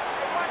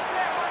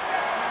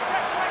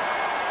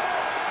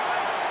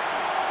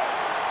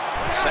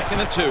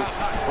 Second and 2.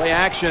 Play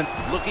action,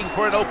 looking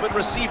for an open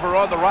receiver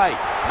on the right.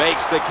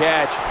 Makes the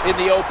catch in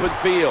the open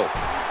field.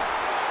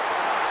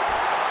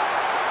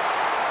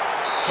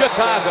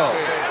 Chicago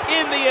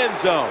in the end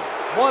zone.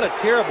 What a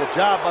terrible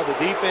job by the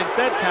defense.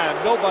 That time,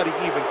 nobody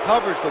even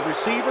covers the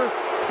receiver.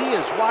 He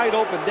is wide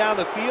open down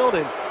the field,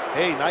 and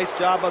hey, nice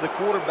job by the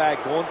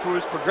quarterback going through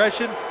his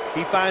progression.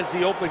 He finds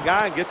the open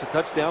guy and gets a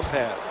touchdown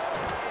pass.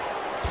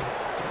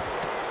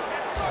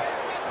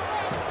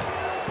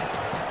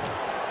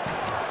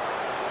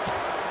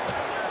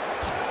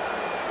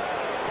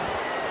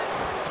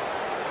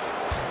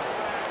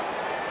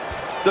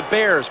 The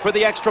Bears for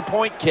the extra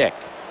point kick.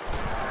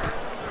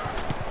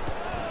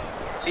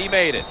 He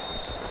made it.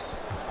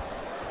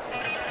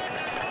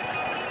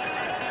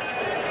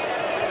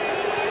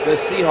 The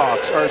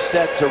Seahawks are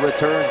set to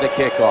return the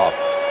kickoff.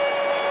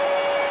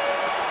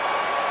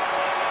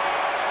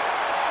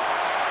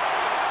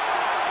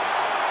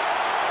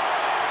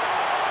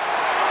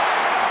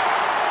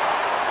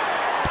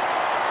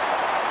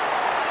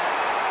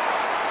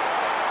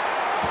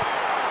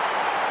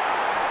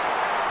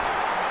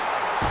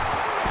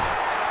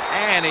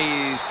 And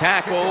he's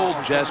tackled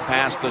just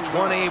past the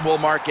 20. We'll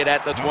mark it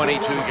at the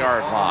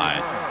 22-yard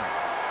line.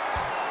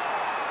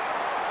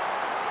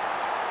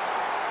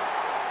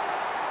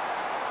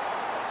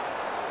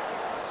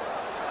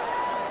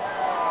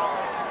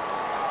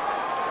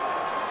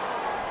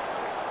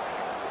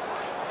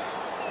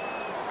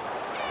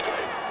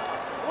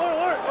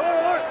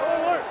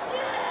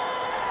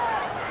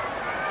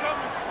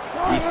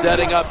 He's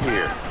setting up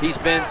here. He's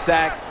been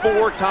sacked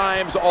 4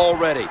 times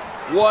already.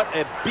 What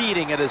a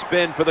beating it has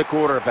been for the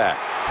quarterback.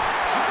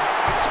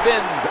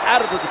 Spins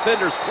out of the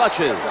defender's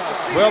clutches.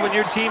 Well, when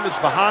your team is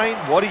behind,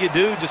 what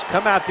do? Just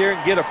come out there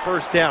and get a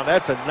first down.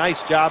 That's a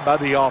nice job by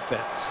the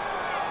offense.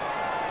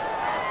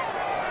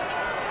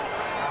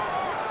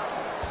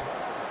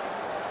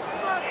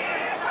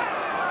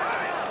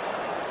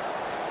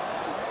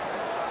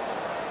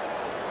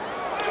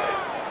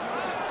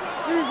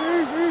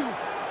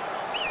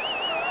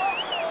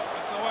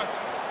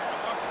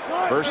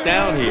 First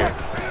down here.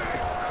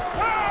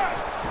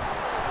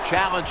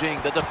 challenging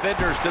the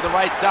defenders to the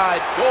right side.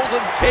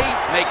 Golden Tate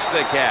makes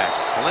the catch.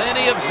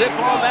 Plenty of zip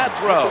on that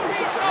throw.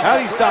 How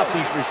do you stop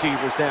these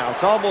receivers now?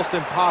 It's almost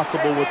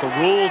impossible with the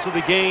rules of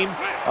the game.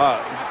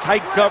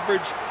 Tight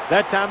coverage.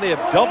 That time they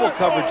have double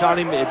coverage on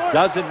him. It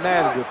doesn't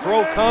matter. The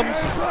throw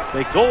comes,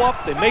 they go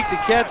up, they make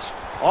the catch.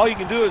 All you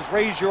can do is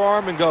raise your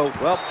arm and go,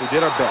 well, we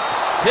did our best.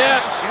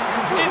 Tipped.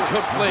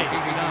 Incomplete.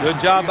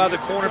 Good job by the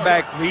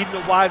cornerback reading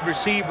the wide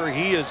receiver.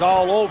 He is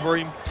all over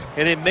him,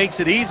 and it makes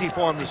it easy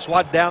for him to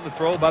swat down the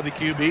throw by the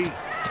QB.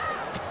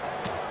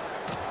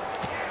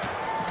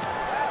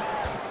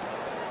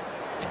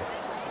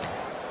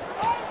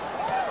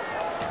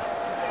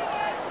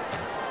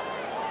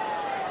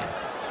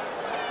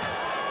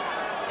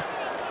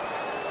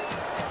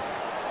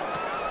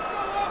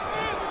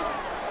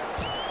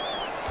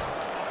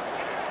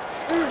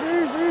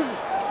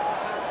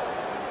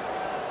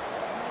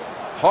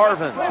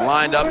 Harvin's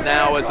lined up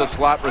now as a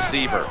slot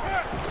receiver.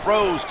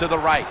 Throws to the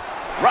right.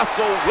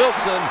 Russell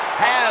Wilson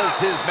has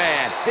his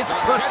man. It's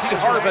Percy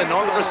Harvin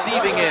on the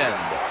receiving end.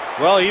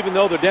 Well, even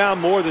though they're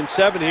down more than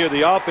 7 here,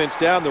 the offense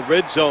down the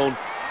red zone,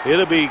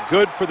 it'll be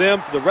good for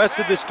them for the rest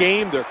of this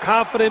game. Their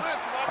confidence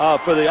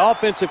for the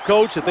offensive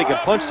coach that they can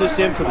punch this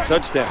in for the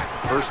touchdown.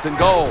 First and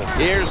goal.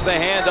 Here's the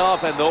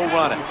handoff, and they'll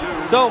run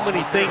it. So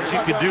many things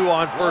you can do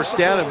on first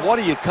down, and what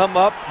do you come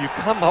up? You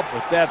come up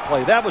with that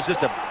play. That was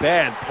just a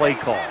bad play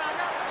call.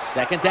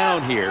 Second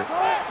down here.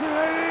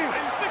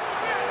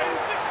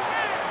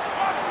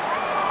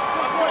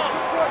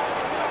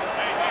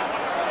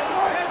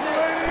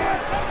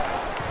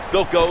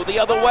 They'll go the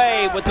other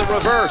way with the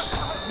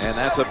reverse. And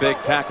that's a big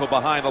tackle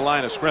behind the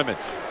line of scrimmage.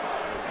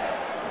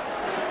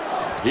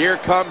 Here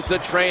comes the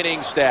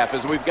training staff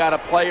as we've got a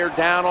player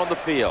down on the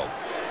field.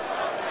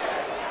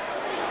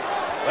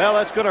 Well,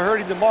 that's going to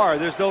hurt him tomorrow.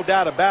 There's no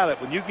doubt about it.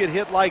 When you get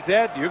hit like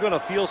that, you're going to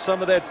feel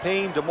some of that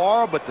pain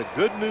tomorrow. But the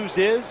good news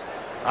is,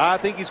 I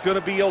think he's going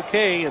to be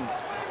okay. And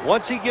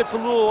once he gets a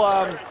little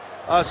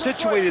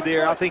situated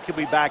there, I think he'll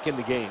be back in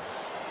the game.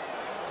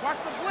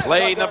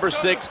 Play number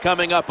 6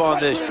 coming up on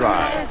this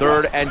drive.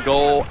 Third and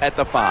goal at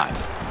the 5.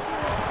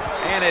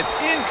 And it's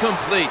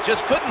incomplete.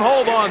 Just couldn't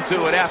hold on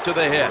to it after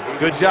the hit.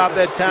 Good job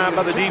that time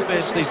by the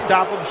defense. They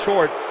stop him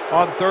short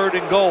on third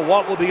and goal.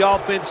 What will the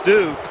offense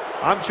do?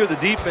 I'm sure the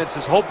defense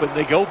is hoping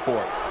they go for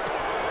it.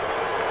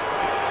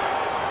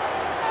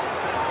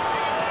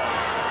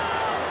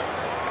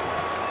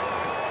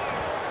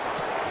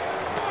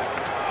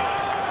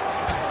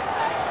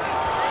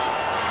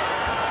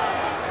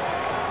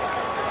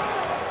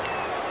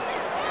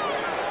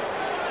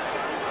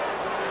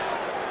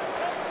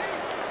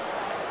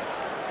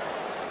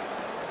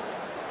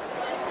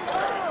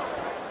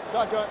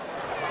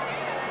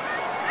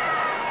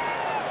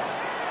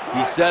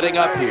 He's setting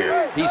up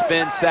here. He's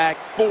been sacked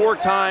 4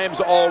 times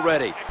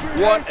already.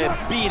 What a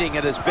beating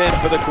it has been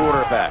for the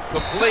quarterback.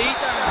 Complete.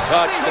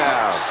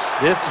 Touchdown.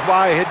 This is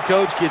why a head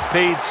coach gets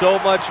paid so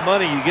much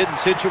money. You get in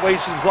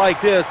situations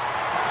like this,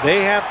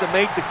 they have to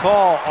make the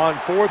call on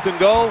fourth and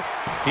goal.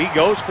 He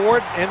goes for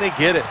it, and they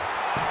get it.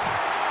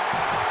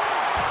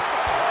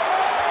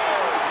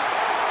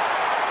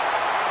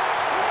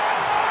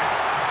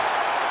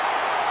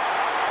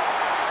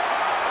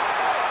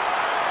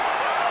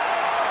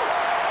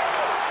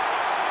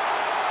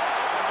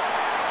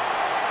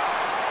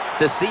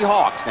 The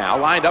Seahawks now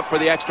lined up for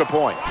the extra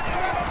point.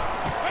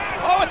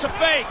 Oh, it's a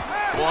fake.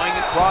 Going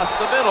across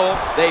the middle.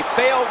 They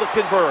failed to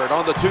convert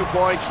on the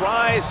 2-point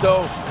try,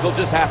 so they'll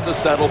just have to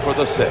settle for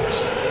the 6.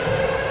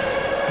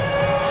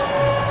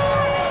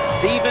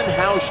 Steven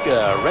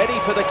Hauschka ready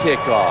for the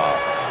kickoff.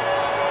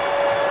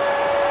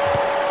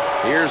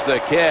 Here's the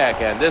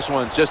kick, and this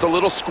one's just a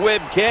little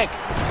squib kick.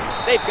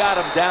 They've got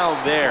him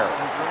down there.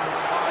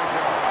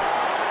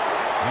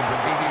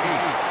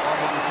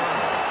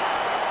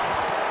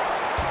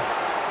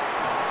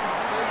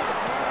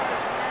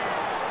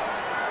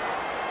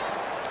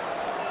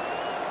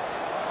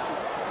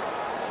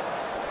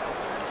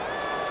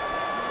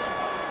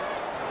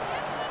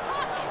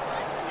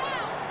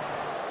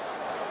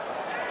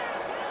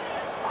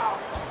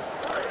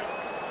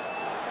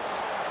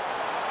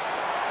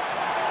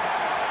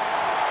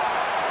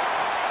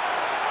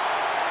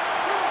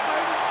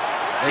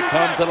 They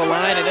come to the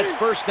line, and it's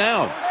first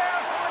down.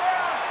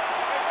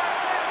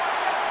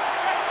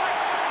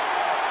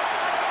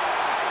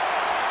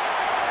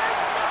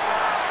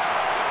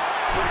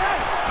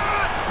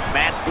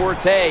 Matt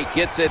Forte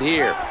gets it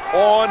here.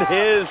 On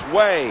his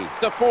way.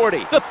 The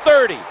 40, the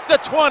 30, the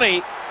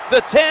 20, the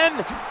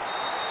 10.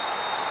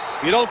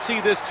 You don't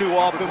see this too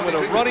often when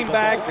a running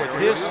back with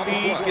his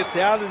speed gets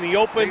out in the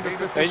open,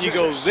 and you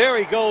go, there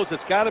he goes.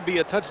 It's got to be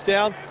a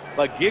touchdown.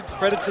 But give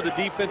credit to the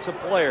defensive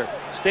player.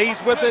 Stays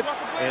with it,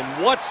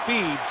 and what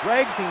speed.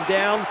 Drags him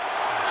down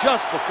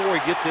just before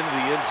he gets into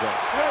the end zone.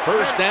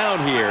 First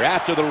down here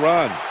after the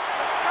run.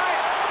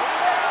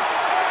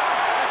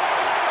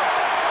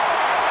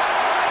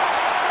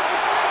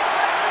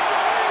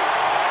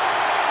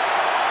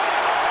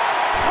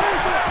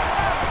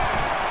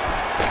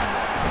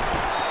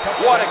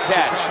 What a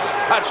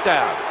catch.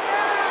 Touchdown.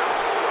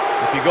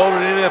 If you go to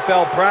an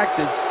NFL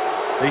practice,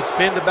 they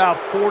spend about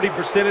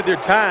 40% of their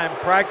time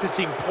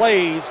practicing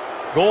plays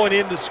going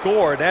in to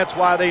score. That's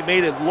why they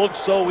made it look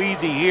so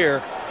easy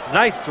here.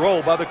 Nice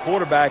throw by the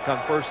quarterback on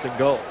 1st and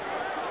goal.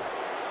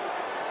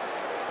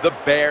 The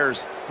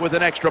Bears with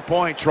an extra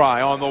point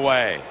try on the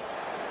way.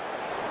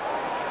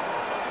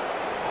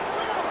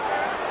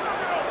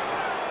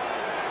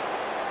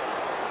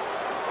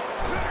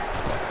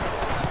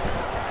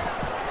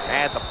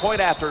 And the point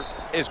after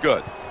is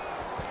good.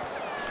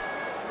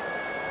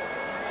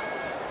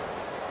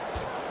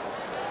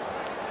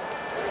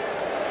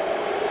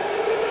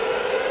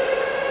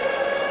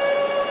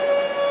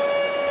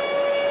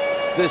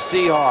 The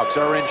Seahawks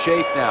are in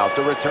shape now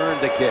to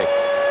return the kick.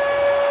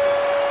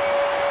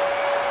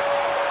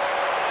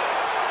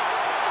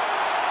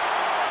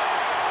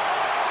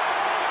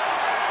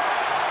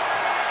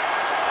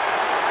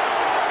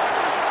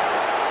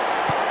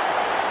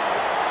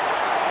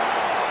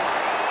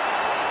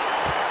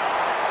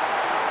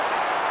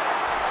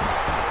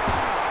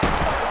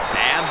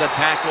 And the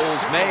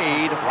tackle's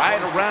made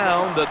right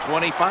around the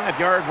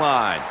 25-yard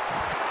line.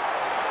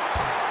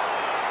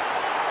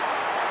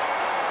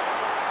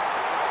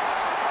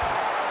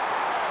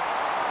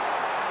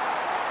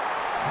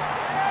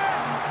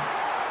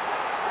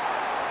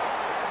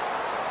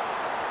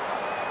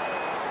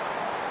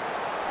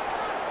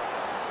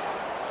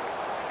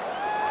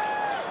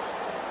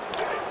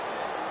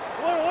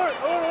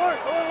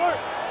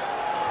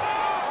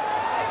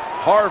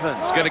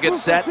 Harvin's going to get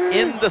set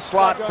in the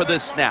slot for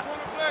this snap.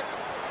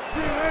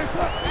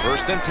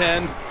 1st and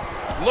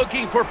 10.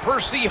 Looking for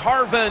Percy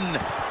Harvin.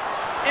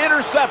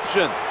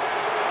 Interception.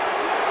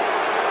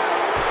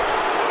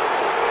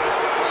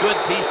 Good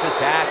piece of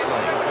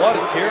tackling. What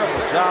a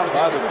terrible job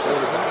by the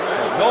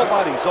quarterback.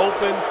 Nobody's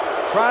open.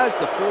 Tries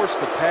to force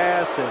the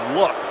pass, and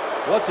look,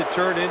 what's it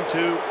turned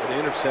into? An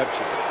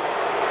interception.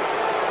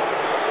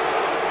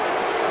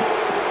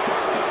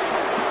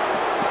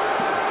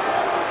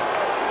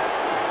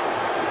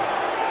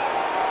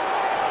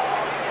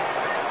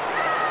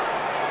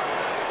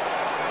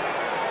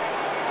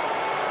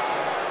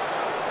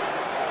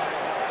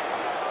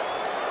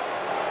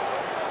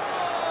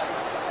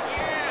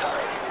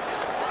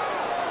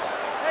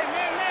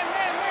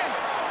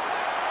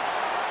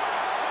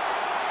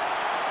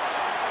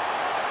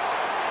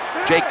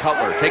 Jake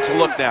Cutler takes a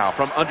look now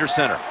from under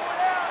center.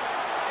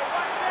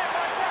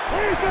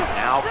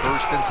 Now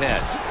 1st and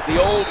 10. It's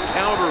the old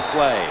counter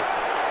play.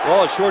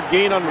 Well, a short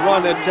gain on the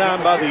run that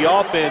time by the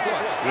offense.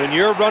 When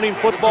you're a running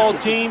football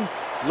team,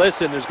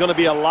 listen, there's going to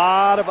be a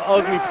lot of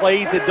ugly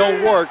plays that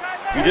don't work.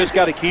 You just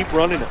got to keep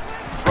running it.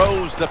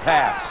 Throws the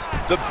pass.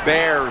 The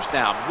Bears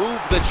now move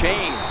the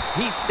chains.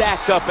 He's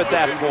stacked up at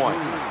that point.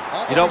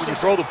 You know, when you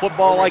throw the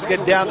football like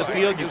that down the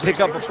field, you pick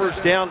up a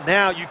 1st down.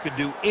 Now you can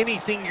do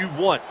anything you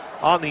want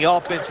on the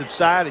offensive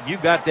side, and you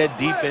got that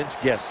defense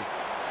guessing.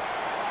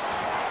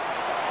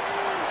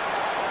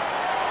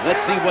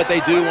 Let's see what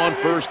they do on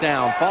 1st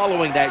down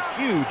following that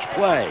huge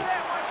play.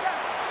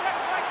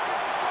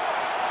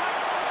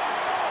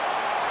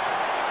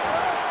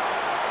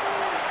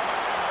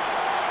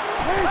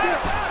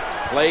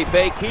 Play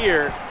fake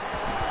here.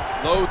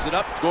 Loads it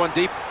up. It's going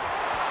deep.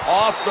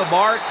 Off the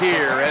mark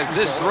here as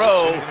this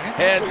throw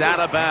heads out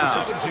of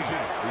bounds. The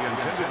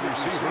intended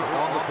receiver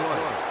on the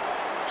play.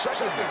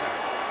 2nd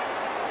down.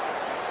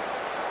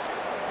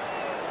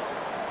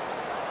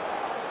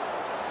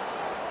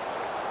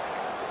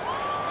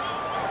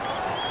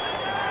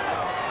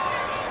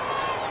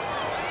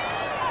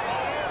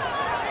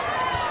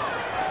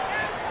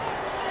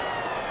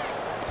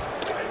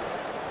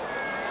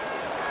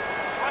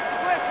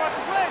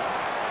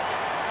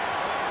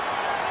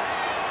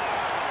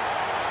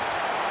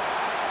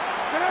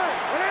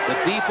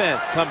 The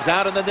defense comes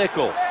out in the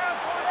nickel.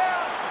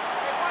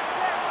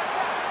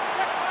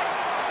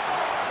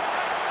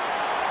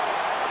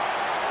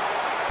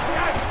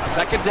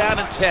 Second down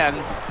and 10.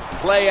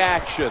 Play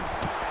action.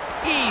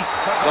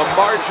 The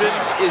margin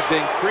is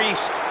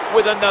increased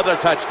with another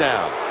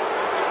touchdown.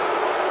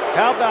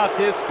 How about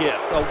this gift?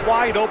 A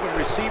wide open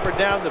receiver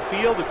down the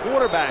field. The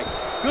quarterback,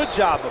 good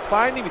job of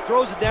finding him. He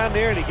throws it down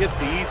there and he gets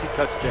the easy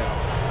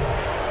touchdown.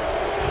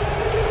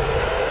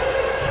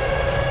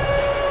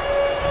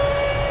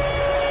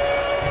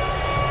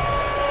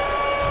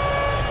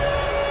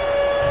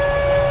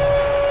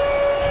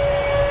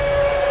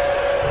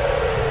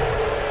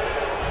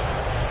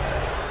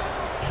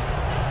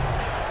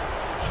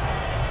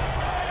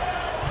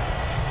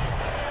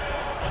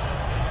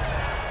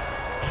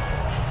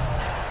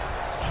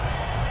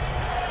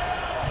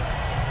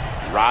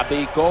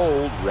 Robbie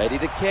Gould ready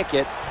to kick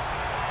it.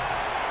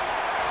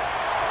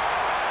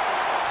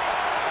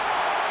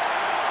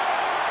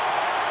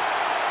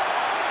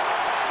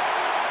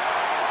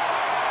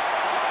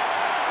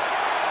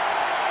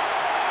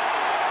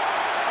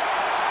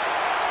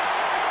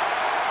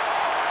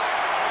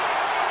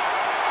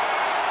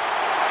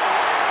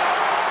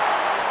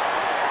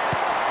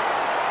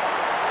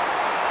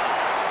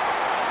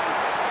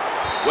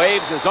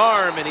 Waves his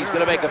arm and he's going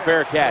to make a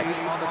fair catch.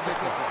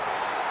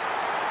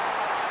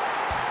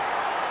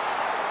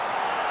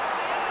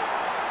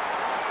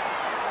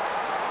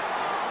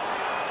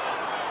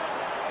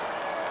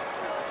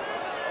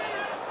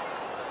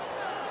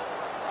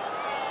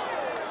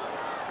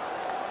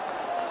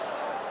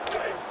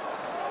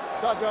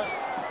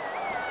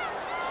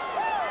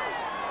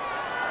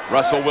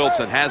 Russell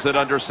Wilson has it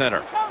under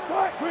center.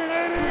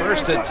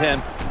 1st and 10.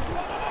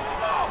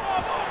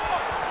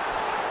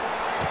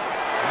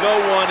 No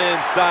one in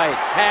sight.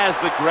 Has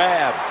the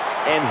grab.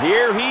 And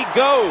here he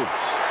goes.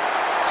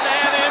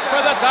 And in for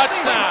the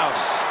touchdown.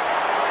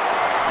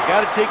 You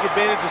got to take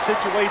advantage of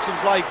situations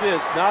like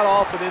this. Not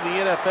often in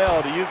the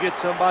NFL do you get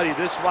somebody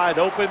this wide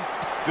open.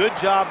 Good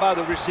job by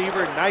the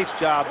receiver. Nice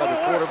job by the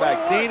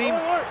quarterback seeing him.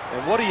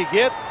 And what do you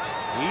get?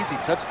 Easy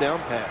touchdown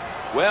pass.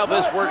 Well,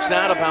 this works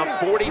out about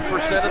 40%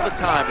 of the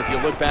time if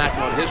you look back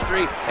on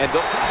history. And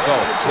so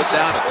put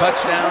down a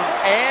touchdown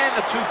and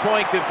a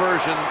 2-point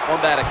conversion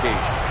on that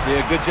occasion.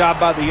 Yeah, good job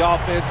by the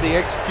offense. They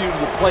executed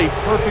the play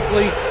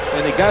perfectly,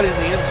 and they got in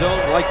the end zone,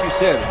 like you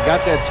said, and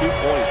got that 2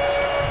 points.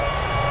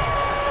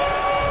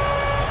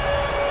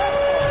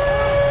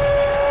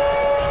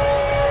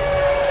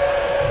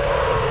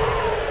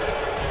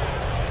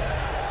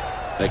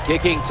 The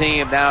kicking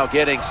team now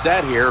getting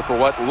set here for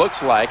what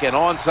looks like an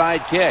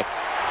onside kick.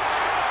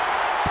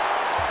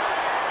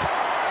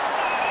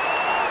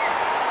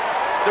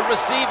 The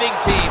receiving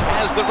team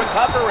has the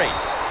recovery.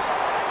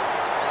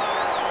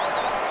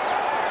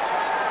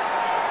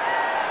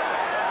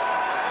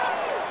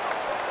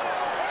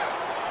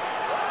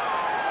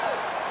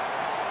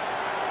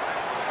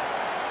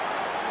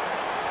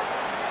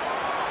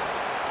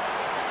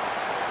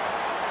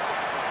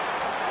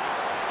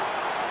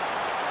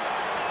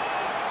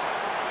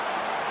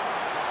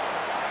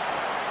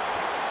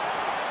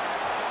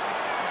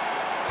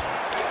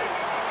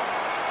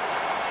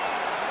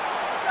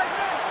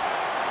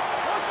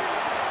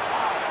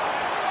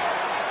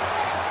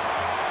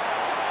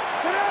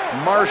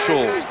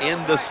 Marshall's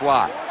in the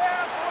slot.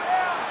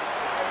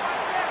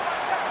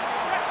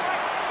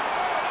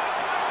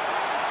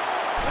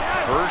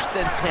 First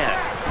and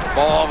 10.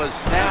 Ball is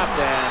snapped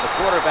and the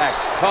quarterback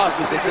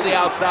tosses it to the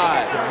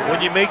outside.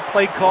 When you make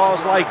play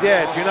calls like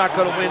that, you're not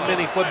going to win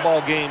many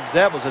football games.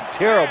 That was a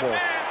terrible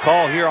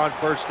call here on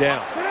 1st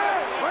down.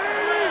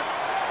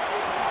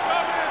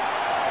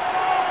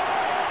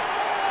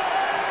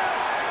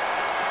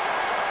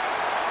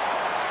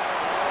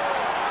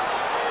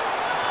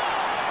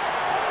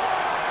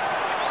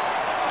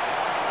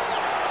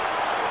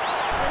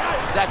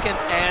 Second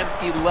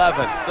and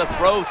 11. The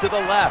throw to the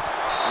left,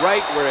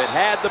 right where it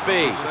had to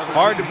be.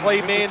 Hard to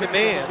play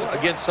man-to-man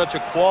against such a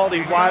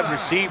quality wide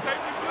receiver.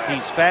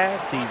 He's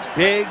fast, he's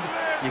big.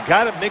 You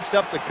got to mix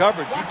up the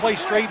coverage. You play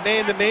straight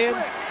man-to-man,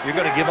 you're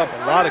going to give up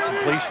a lot of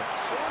completions.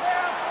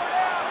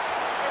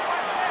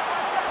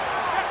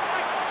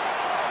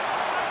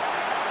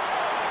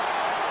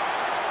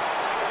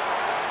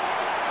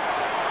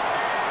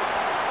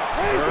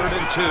 Third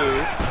and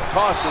 2.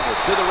 Tossing it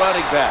to the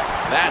running back.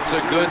 That's a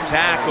good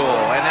tackle,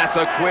 and that's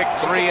a quick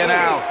 3 and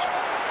out.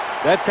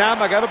 That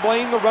time I got to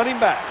blame the running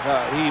back.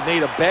 He made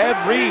a bad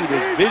read.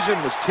 His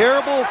vision was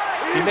terrible.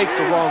 He makes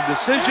the wrong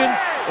decision,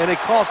 and it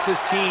cost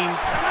his team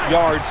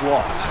yards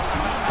lost.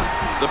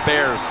 The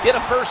Bears get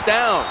a 1st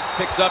down.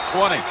 Picks up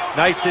 20.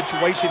 Nice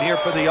situation here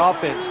for the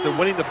offense. They're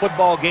winning the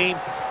football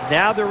game.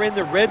 Now they're in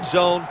the red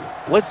zone.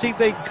 Let's see if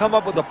they can come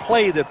up with a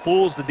play that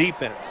fools the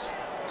defense.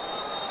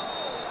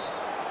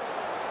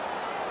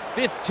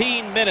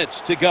 15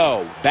 minutes to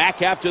go.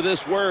 Back after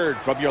this word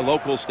from your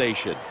local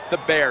station. The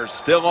Bears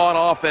still on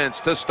offense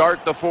to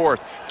start the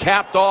 4th.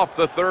 Capped off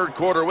the 3rd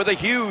quarter with a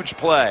huge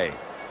play.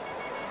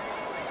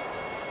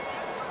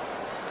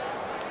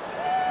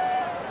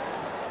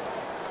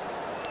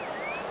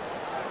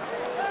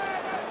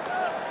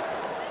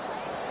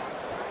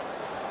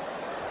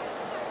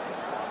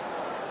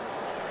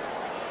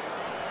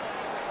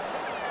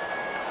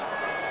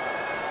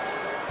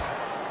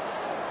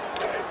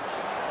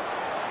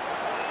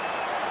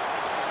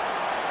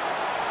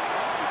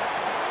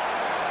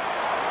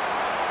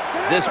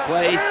 This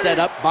play set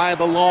up by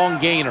the long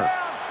gainer.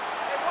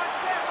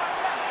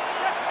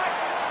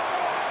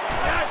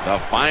 The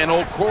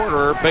final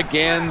quarter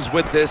begins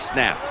with this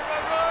snap.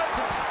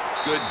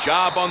 Good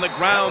job on the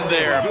ground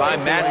there by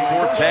Matt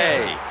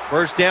Forte.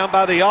 1st down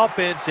by the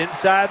offense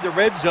inside the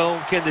red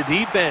zone. Can the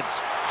defense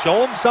show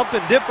them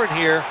something different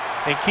here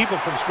and keep them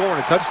from scoring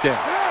a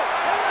touchdown?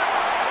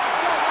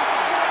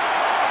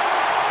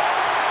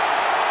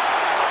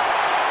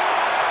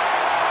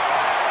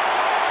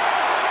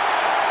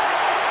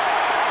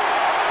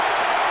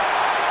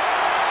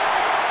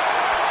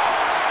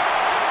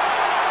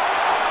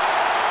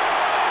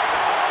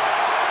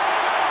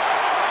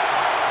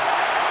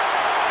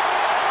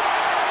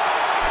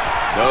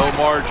 No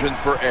margin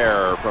for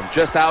error from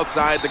just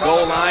outside the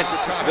goal line.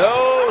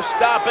 No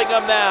stopping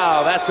them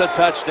now. That's a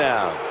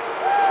touchdown.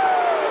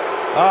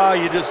 Ah,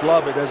 you just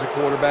love it as a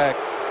quarterback.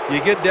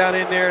 You get down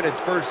in there and it's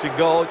 1st and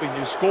goal and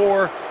you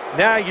score.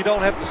 Now you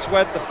don't have to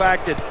sweat the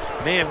fact that,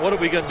 man, what are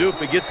we going to do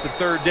if it gets to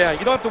 3rd down?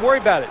 You don't have to worry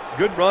about it.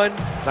 Good run,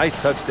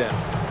 nice touchdown.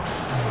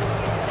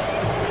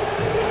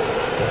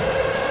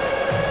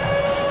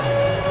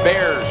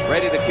 Bears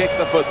ready to kick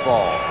the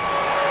football.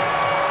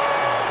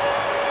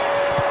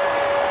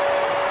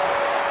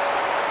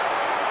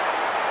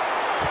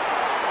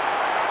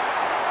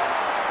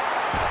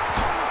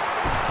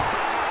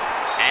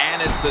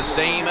 the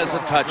same as a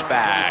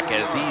touchback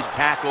as he's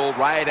tackled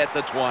right at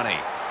the 20.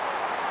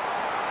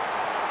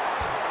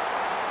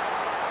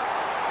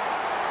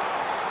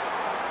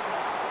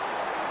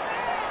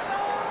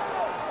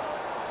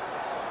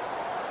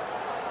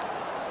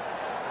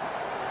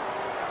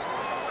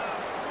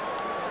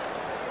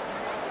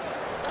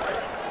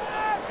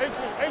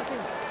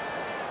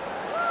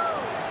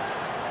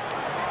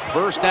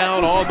 First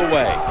down on the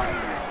way.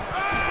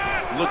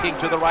 Looking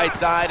to the right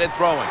side and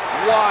throwing.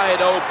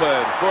 Wide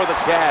open for the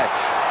catch.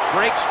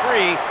 Breaks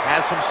free,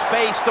 has some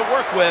space to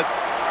work with.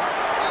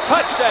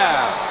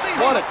 Touchdown!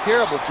 What a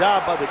terrible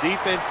job by the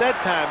defense.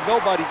 That time,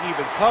 nobody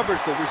even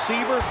covers the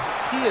receiver.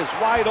 He is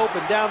wide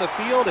open down the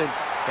field, and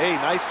hey,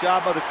 nice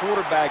job by the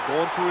quarterback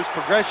going through his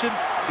progression.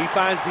 He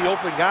finds the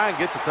open guy and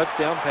gets a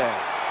touchdown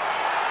pass.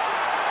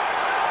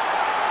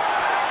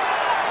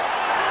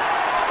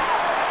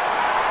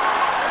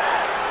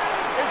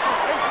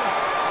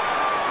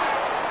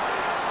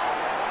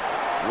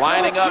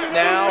 Lining up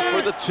now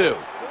for the 2.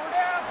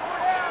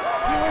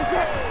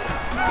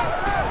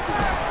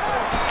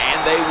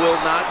 And they will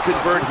not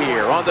convert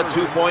here on the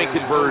 2-point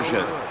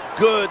conversion.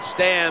 Good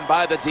stand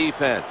by the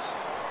defense.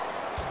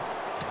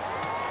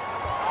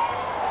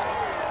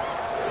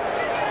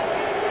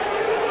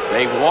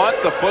 They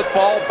want the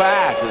football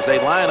back as they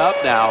line up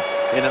now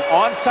in an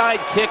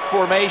onside kick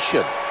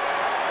formation.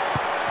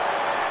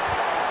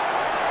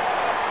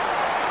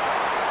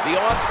 The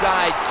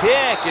onside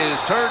kick is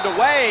turned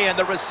away, and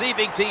the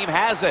receiving team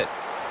has it.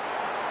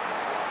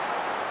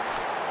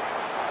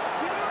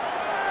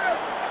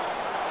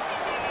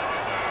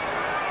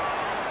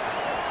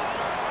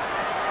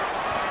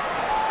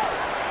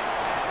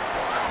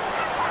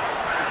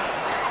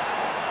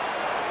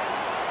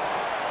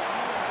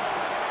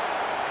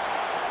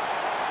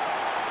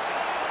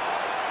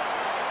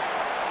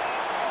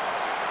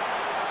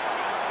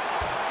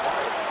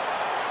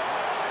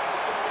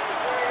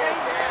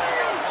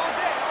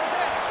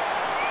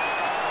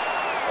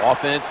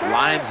 Offense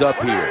lines up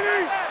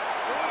here.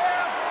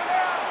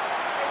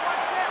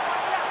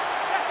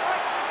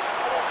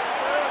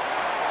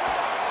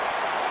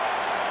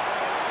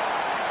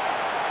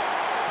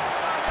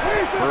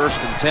 First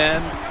and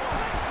 10.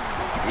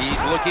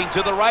 He's looking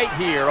to the right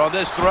here on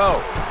this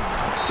throw.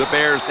 The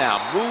Bears now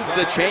move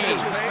the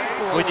chains.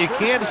 When you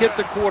can't hit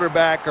the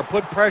quarterback or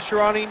put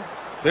pressure on him,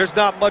 there's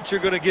not much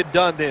you're going to get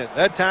done then.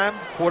 That time,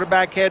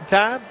 quarterback had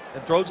time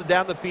and throws it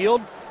down the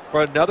field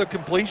for another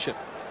completion.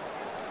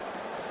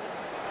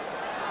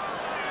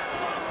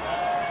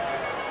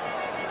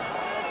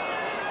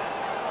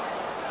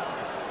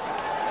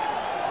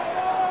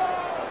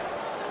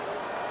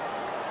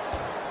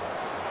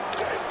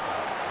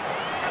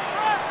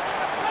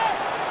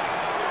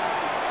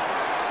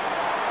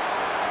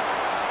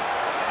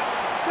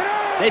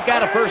 They've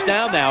got a first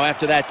down now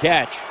after that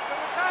catch.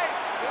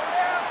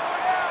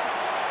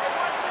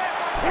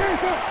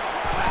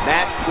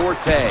 Matt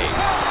Forte.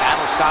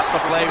 That'll stop the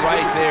play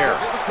right there.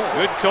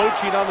 Good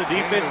coaching on the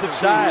defensive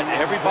side.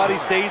 Everybody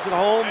stays at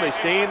home. They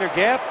stay in their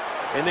gap,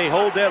 and they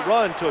hold that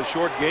run to a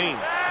short gain.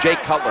 Jake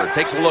Cutler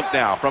takes a look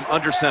now from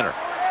under center.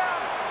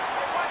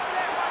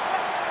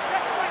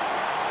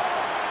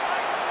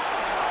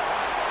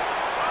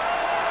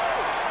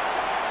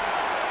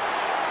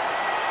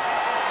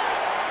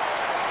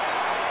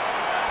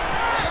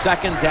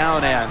 Second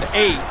down and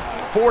 8.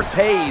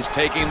 Forte's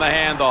taking the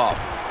handoff.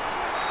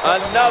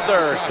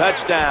 Another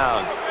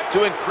touchdown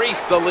to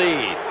increase the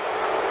lead.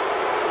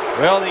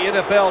 Well, the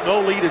NFL,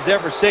 no lead is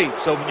ever safe.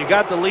 So when you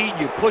got the lead,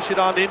 you push it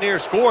on in there,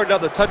 score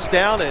another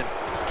touchdown, and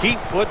keep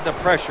putting the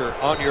pressure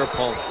on your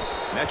opponent.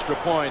 An extra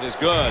point is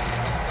good.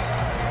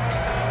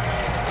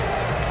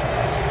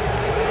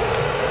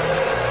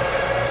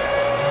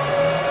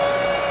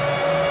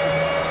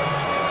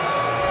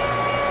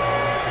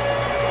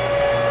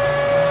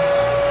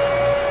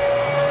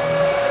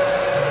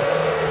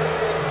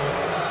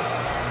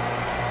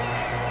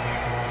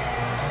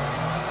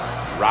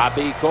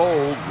 Robbie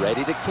Gould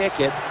ready to kick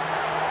it.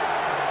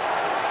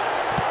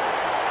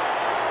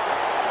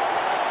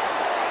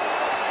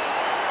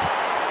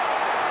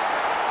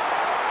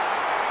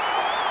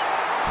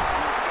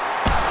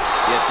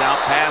 Gets out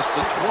past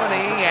the 20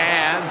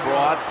 and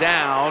brought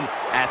down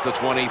at the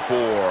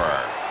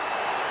 24.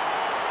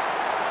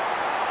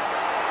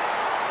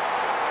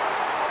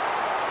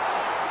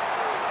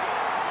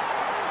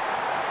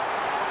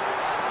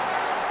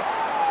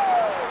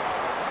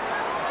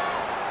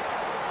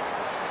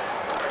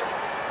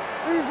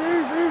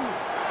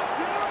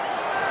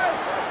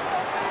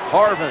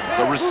 Harvin's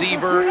a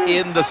receiver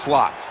in the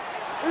slot.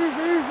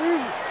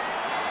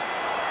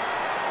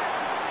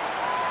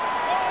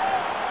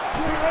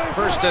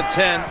 First and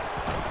 10.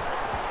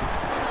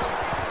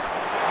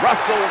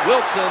 Russell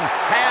Wilson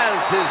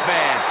has his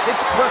man. It's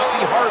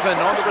Percy Harvin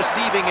on the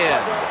receiving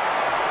end.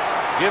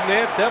 Jim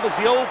Nantz, that was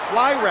the old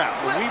fly route.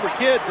 When we were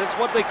kids, that's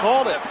what they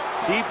called it.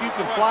 See if you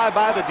can fly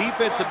by the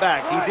defensive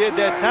back. He did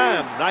that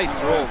time. Nice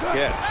throw and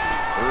catch.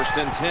 First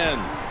and 10.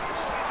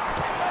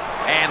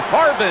 And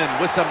Harvin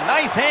with some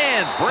nice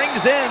hands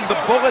brings in the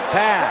bullet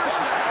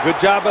pass. Good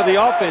job by the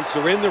offense.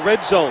 They're in the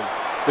red zone.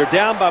 They're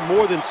down by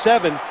more than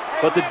 7,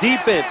 but the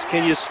defense,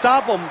 can you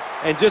stop them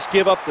and just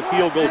give up the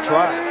field goal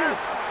try?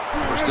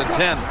 1st and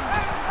 10.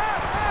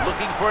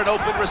 Looking for an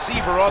open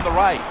receiver on the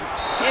right.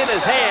 In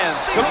his hands,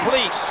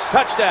 complete,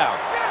 touchdown.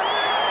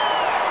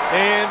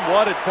 And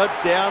what a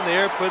touchdown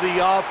there for the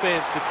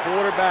offense. The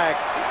quarterback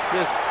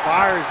just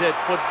fires that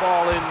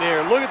football in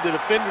there. Look at the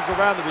defenders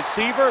around the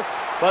receiver,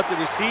 but the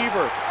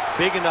receiver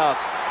big enough,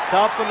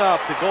 tough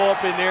enough to go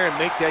up in there and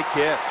make that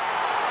catch.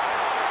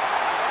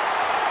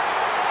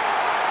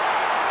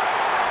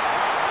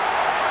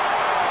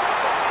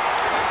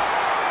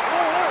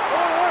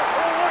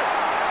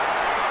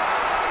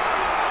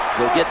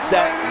 They'll get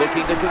set,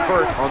 looking to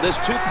convert on this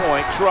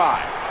 2-point try.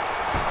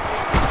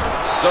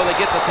 So they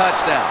get the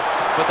touchdown,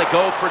 but they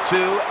go for 2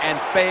 and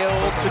fail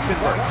to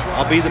convert.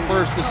 I'll be the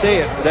first to say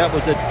it, but that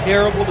was a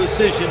terrible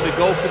decision to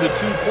go for the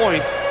 2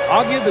 points.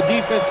 I'll give the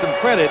defense some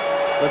credit,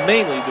 but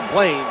mainly the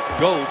blame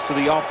goes to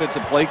the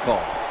offensive play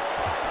call.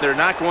 They're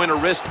not going to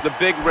risk the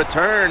big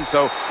return,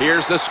 so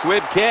here's the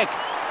squib kick.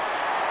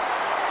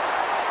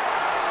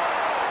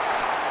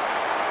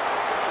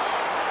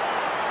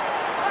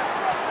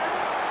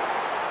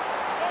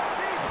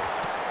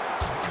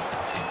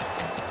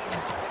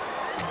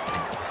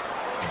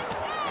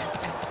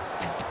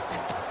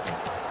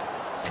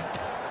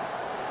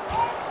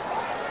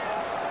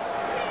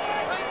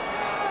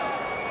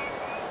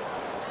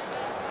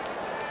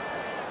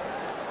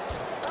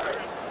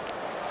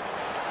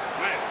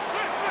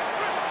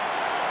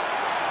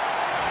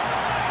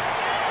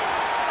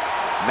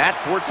 Matt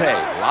Forte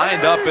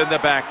lined up in the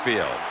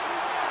backfield.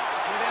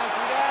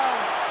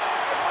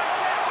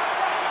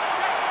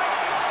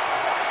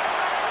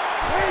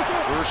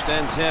 1st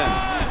and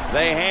 10.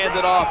 They hand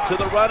it off to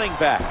the running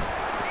back.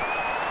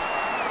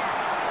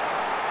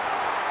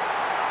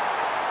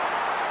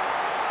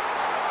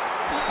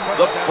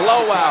 The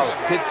blowout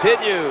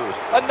continues.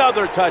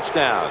 Another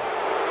touchdown.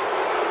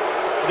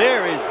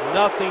 There is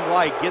nothing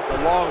like getting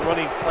a long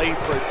running play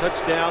for a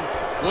touchdown.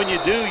 When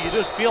you do, you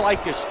just feel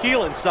like you're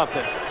stealing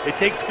something. It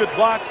takes good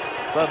blocks,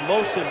 but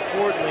most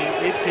importantly,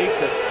 it takes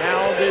a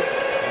talented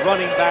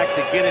running back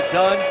to get it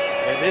done,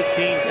 and this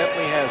team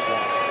definitely has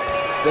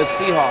one. The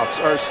Seahawks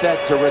are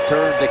set to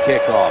return the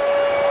kickoff.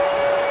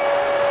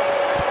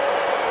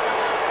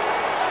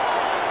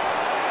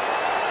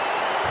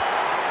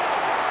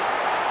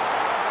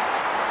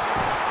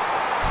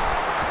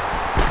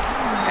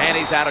 And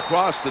he's out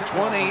across the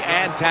 20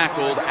 and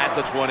tackled at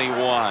the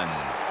 21.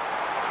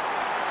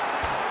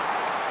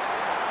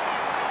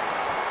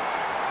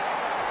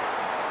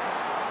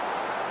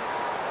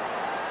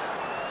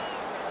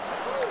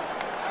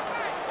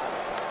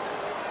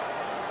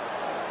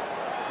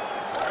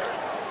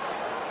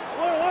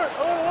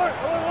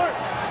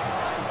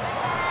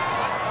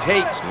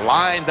 Tate's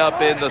lined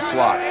up in the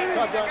slot.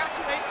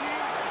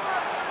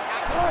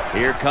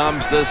 Here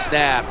comes the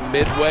snap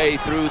midway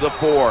through the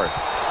 4th.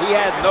 He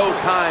had no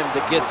time to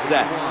get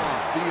set.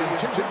 The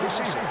intended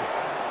receiver.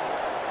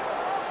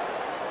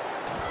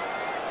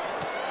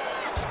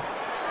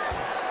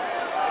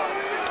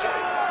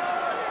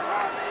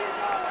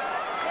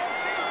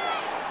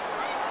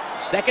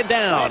 Second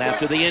down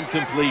after the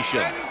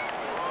incompletion.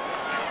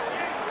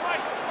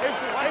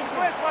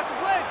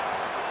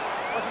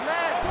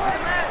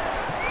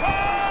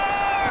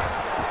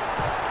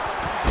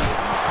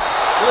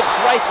 Slips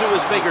right through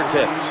his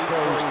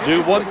fingertips.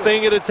 Do one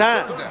thing at a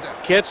time.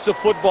 Catch the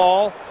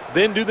football,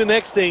 then do the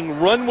next thing,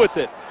 run with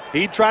it.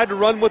 He tried to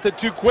run with it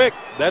too quick.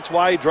 That's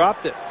why he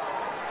dropped it.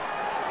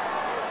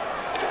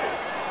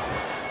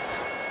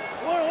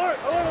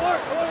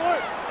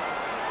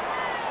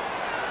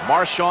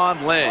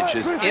 Marshawn Lynch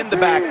is in the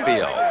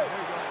backfield.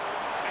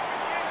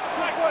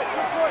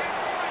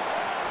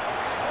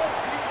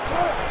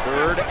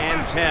 Third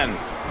and 10.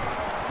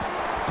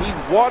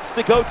 He wants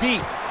to go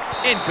deep.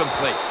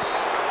 Incomplete.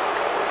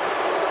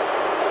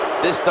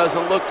 This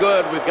doesn't look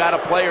good. We've got a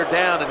player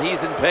down, and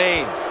he's in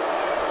pain.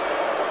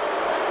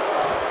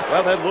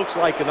 Well, that looks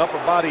like an upper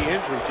body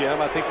injury,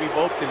 Jim. I think we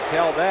both can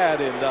tell that.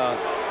 And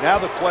now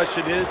the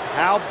question is,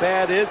 how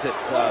bad is it?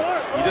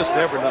 You just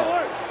never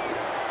know.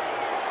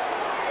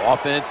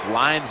 Offense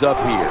lines up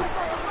here.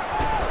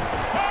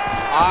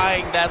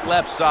 Eyeing that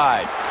left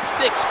side.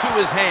 Sticks to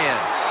his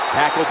hands.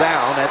 Tackle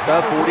down at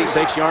the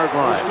 46-yard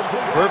line.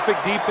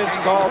 Perfect defense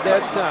call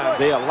that time.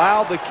 They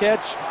allow the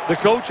catch. The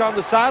coach on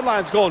the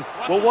sidelines going,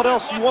 well, what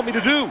else do you want me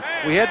to do?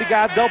 We had the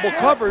guy double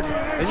covered,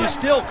 and you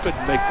still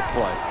couldn't make the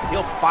play.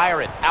 He'll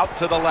fire it out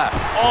to the left.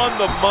 On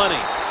the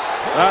money.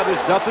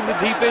 There's nothing the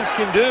defense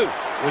can do.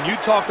 When you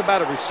talk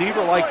about a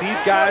receiver like these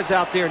guys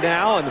out there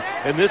now,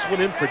 and this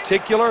one in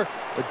particular,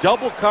 the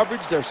double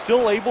coverage, they're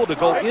still able to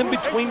go in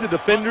between the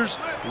defenders,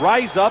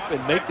 rise up,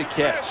 and make the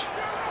catch.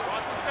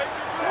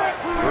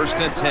 1st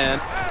and 10.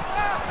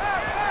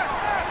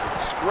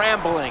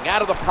 Scrambling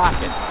out of the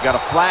pocket. Got a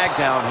flag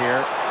down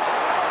here.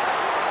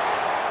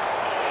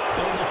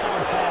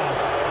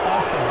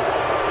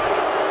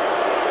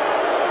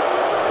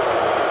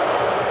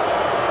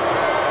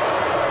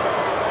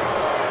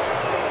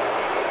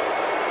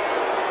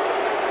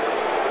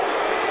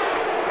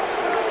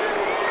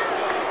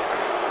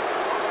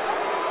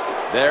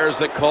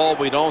 There's a call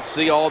we don't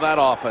see all that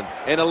often.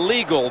 An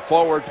illegal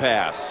forward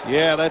pass.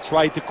 Yeah, that's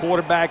right. The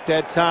quarterback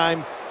that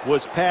time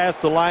was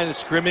past the line of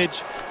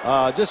scrimmage.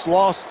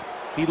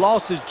 He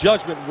lost his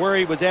judgment where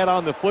he was at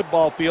on the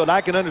football field. I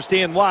can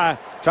understand why.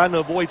 Trying to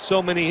avoid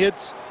so many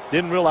hits.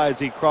 Didn't realize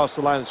he crossed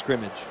the line of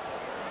scrimmage.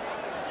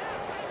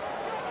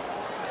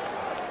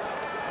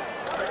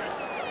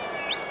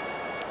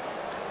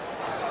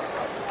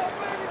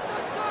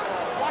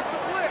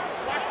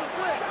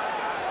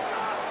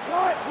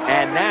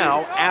 And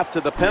now, after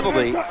the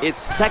penalty,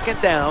 it's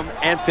 2nd down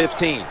and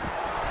 15.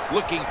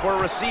 Looking for a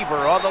receiver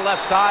on the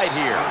left side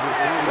here.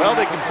 Well,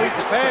 they complete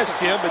the pass,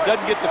 Jim, but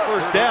doesn't get the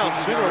first down.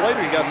 Sooner or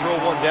later, you got to throw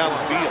one down the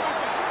field.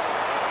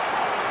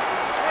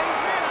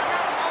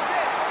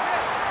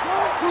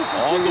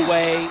 On the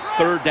way,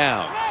 3rd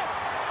down.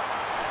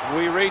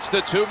 We reach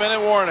the 2-minute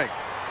warning.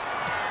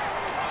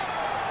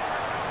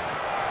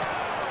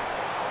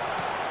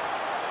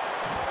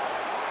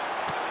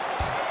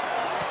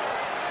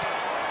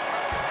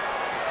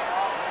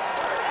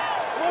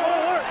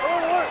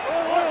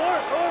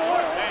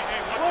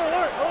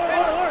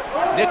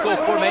 Nickel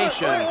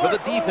formation for the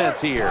defense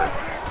here.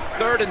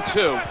 3rd and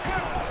 2.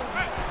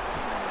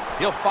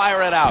 He'll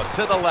fire it out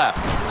to the left.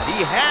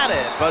 He had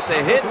it, but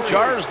the hit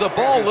jars the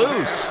ball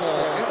loose.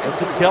 Let's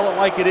just tell it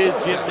like it is,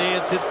 Jim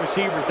Nance. His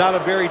receiver's not a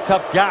very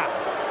tough guy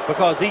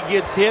because he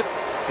gets hit.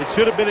 It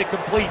should have been a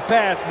complete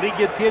pass, but he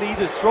gets hit. He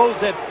just throws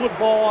that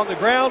football on the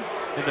ground,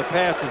 and the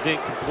pass is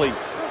incomplete.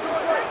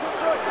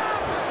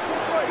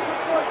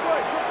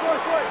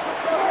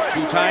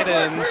 2 tight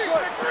ends.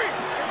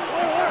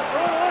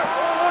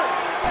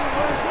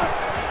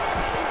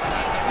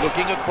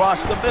 Looking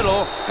across the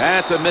middle.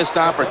 That's a missed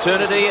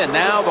opportunity, and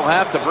now they'll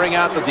have to bring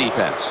out the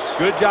defense.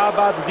 Good job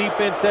by the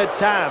defense that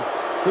time.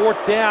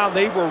 4th down,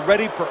 they were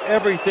ready for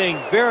everything.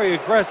 Very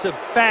aggressive,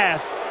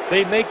 fast.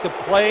 They make the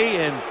play,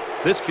 and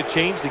this could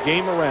change the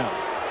game around.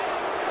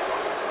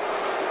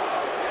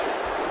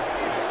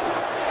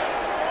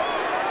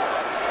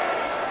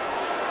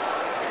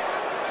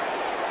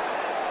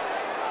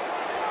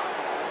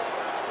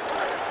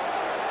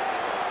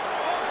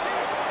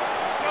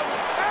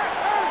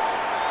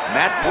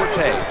 Matt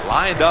Forte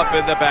lined up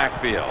in the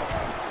backfield.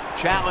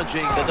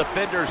 Challenging the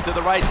defenders to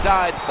the right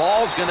side.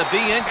 Ball's going to be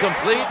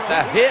incomplete.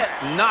 The hit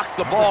knocked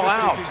the ball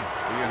out.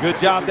 Good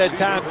job that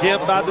time, Jim,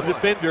 by the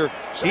defender.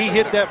 He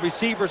hit that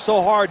receiver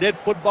so hard that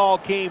football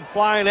came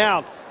flying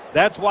out.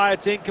 That's why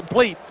it's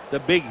incomplete.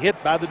 The big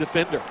hit by the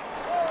defender.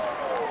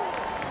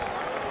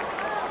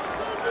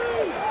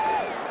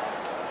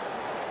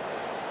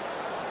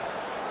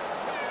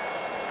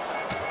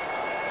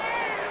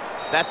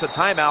 That's a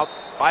timeout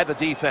by the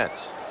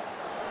defense.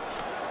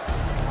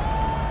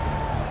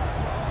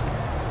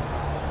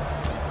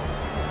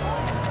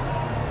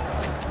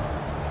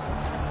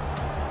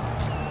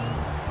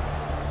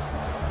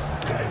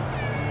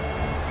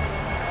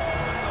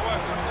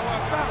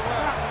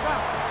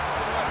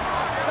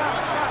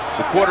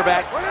 The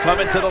quarterback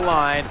coming to the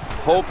line,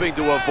 hoping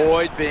to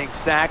avoid being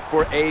sacked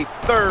for a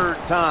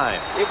 3rd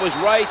time. It was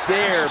right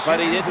there, but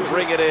he didn't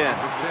bring it in.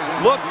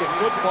 Look at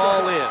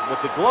football in.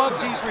 With the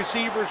gloves these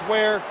receivers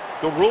wear,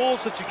 the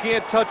rules that you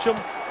can't touch them,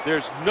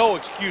 there's no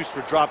excuse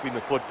for dropping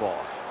the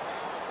football.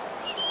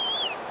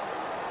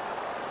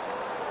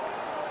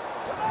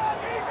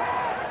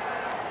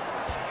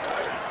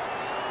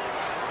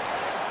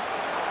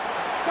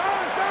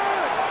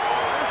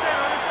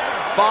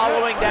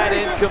 Following that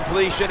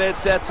incompletion, it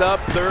sets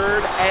up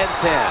 3rd and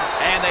 10.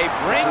 And they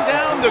bring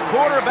down the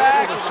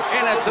quarterback,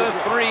 and it's a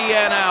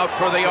 3-and-out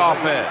for the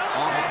offense.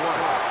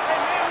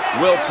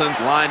 Wilson's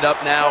lined up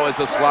now as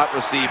a slot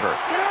receiver.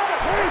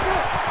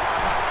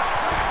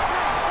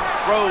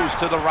 Throws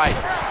to the right.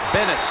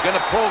 Bennett's going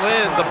to pull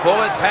in the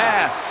bullet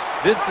pass.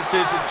 This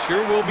decision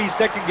sure will be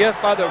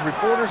second-guessed by the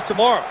reporters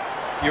tomorrow.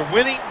 You're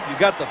winning, you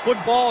got the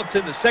football, it's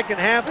in the second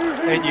half,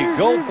 and you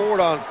go for it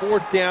on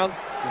 4th down.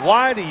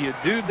 Why do you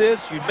do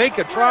this? You make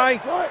a try,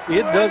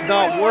 it does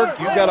not work.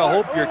 You got to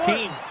hope your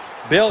team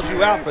bails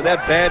you out for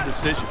that bad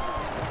decision.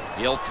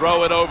 He'll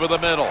throw it over the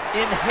middle.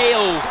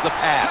 Inhales the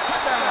pass.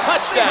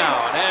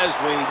 Touchdown as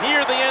we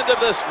near the end of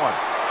this one.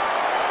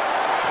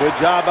 Good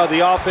job by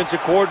the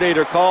offensive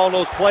coordinator calling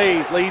those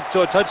plays. Leads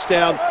to a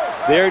touchdown.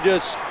 They're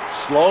just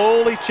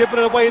slowly chipping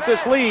away at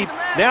this lead.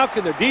 Now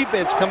can the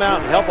defense come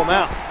out and help them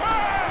out?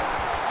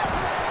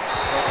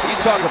 You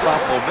talk about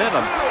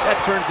momentum. That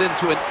turns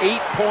into an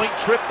 8-point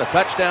trip, the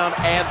touchdown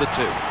and the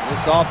 2.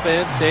 This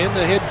offense and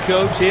the head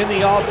coach and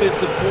the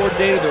offensive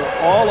coordinator,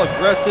 they're all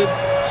aggressive.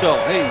 So,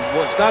 hey,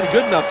 well, it's not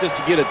good enough just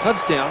to get a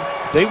touchdown.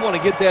 They want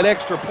to get that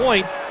extra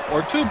point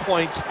or 2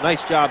 points.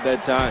 Nice job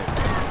that time.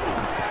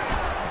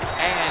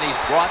 And he's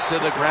brought to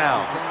the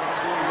ground.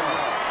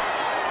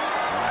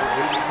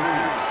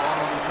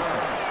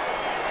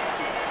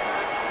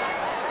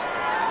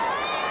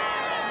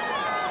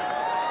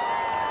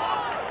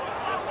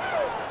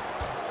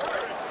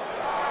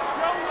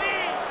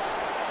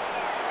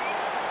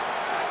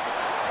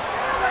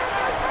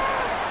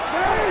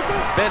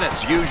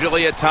 Bennett's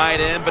usually a tight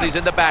end, but he's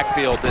in the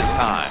backfield this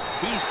time.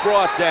 He's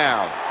brought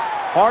down.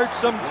 hard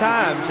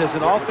sometimes as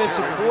an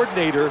offensive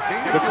coordinator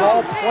to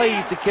call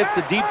plays to catch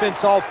the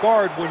defense off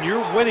guard when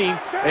you're winning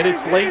and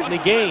it's late in the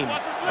game.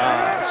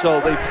 So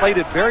they played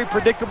it very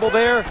predictable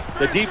there.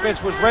 The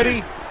defense was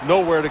ready,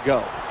 nowhere to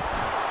go.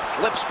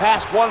 Slips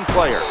past one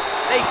player.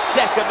 They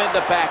deck him in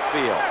the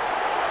backfield.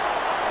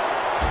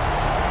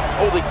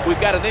 Oh, we've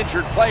got an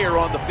injured player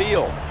on the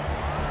field.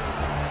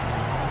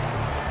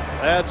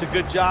 That's a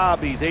good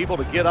job. He's able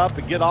to get up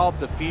and get off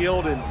the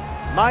field, and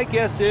my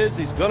guess is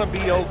he's going to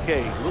be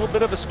okay. A little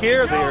bit of a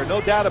scare there,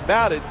 no doubt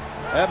about it.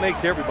 That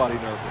makes everybody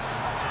nervous.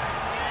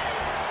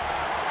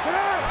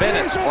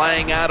 Bennett's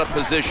flying out of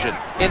position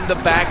in the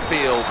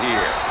backfield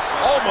here.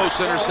 Almost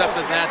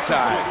intercepted that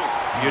time.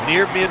 You're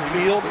near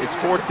midfield. It's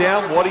 4th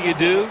down. What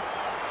do?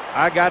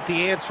 I got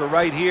the answer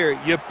right here.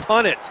 You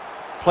punt it.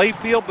 Play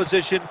field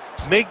position.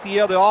 Make the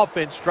other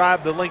offense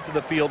drive the length of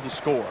the field to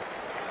score.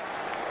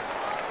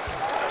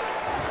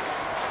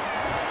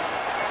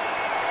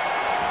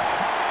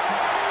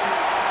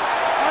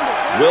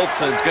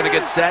 Wilson's going to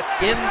get set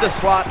in the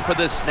slot for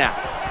this snap.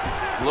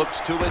 Looks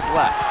to his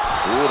left.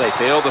 Ooh, they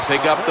fail to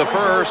pick up the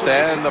first,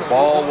 and the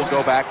ball will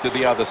go back to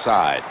the other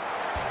side.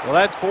 Well,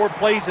 that's 4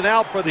 plays and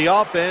out for the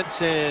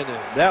offense, and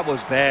that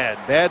was bad.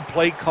 Bad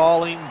play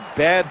calling,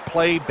 bad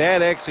play,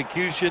 bad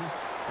execution.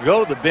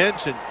 Go to the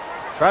bench and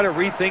try to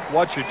rethink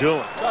what you're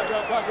doing.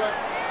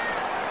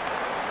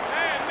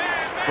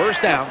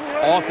 First down,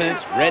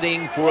 offense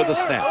readying for the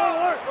snap.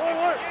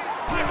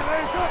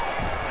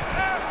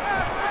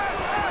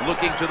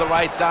 Looking to the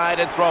right side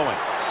and throwing.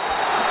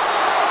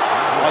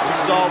 What you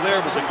saw there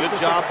was a good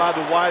job by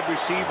the wide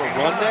receiver.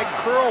 Run that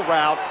curl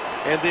route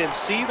and then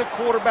see the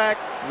quarterback,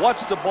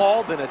 watch the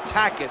ball, then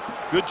attack it.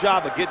 Good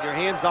job of getting your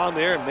hands on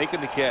there and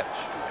making the catch.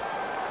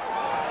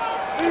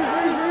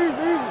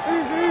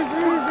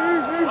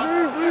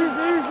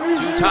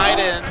 Two tight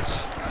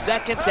ends,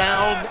 2nd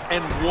down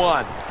and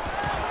 1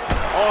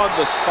 on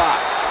the spot.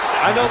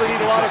 I know they need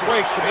a lot of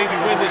breaks to maybe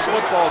win this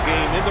football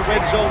game. In the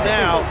red zone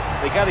now,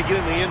 they got to get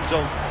in the end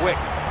zone quick.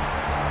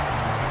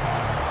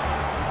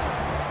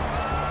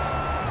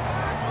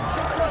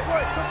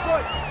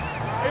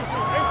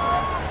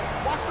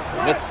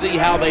 Let's see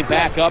how they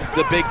back up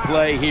the big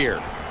play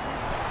here.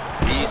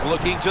 He's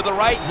looking to the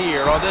right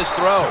here on this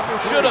throw.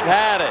 Should have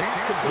had it.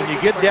 When you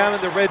get down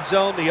in the red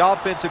zone, the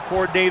offensive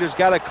coordinator's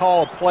got to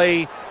call a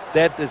play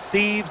that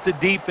deceives the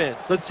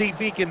defense. Let's see if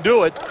he can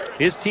do it.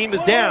 His team is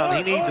down.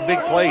 He needs a big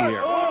play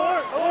here.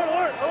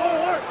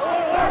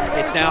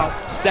 It's now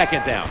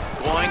 2nd down.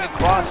 Going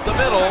across the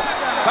middle.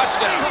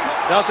 Touchdown.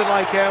 Nothing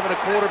like having a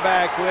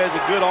quarterback who has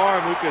a good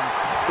arm who can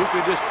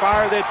just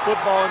fire that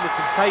football into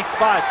some tight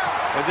spots.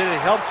 And then it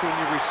helps when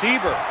your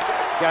receiver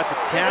has got the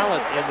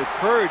talent and the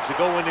courage to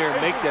go in there and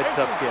make that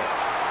tough catch.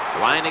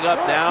 Lining up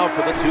now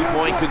for the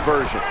 2-point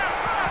conversion.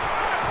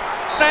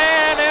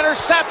 And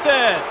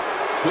intercepted.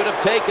 Could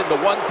have taken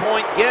the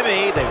 1-point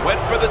gimme. They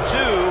went for the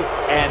 2,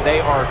 and they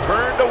are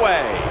turned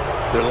away.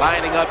 They're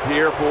lining up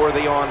here for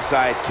the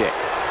onside kick.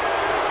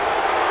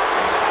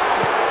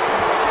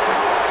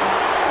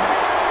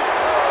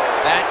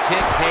 That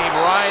kick came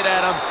right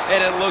at him,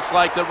 and it looks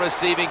like the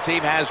receiving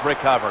team has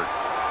recovered.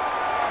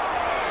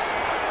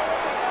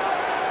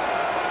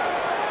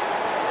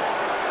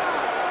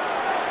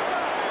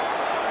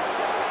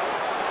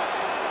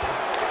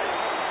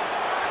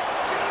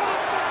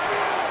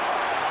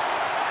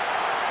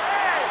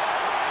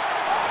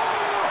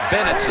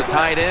 Bennett's a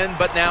tight end,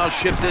 but now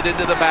shifted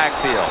into the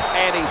backfield,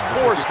 and he's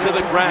forced to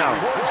the ground.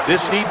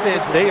 This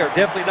defense, they are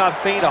definitely not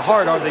faint of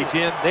heart, are they,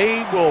 Jim?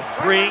 They will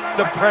bring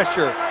the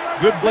pressure.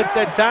 Good blitz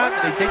that time.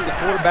 They take the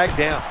quarterback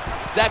down.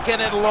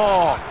 2nd and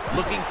long.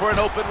 Looking for an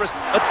open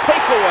a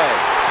takeaway.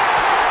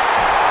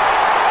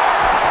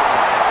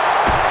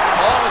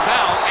 Ball is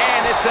out,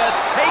 and it's a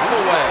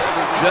takeaway.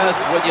 Just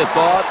when you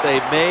thought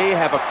they may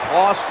have a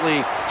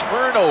costly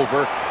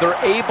turnover, they're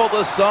able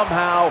to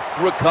somehow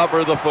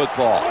recover the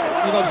football.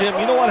 You know, Jim,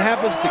 you know what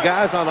happens to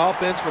guys on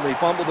offense when they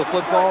fumble the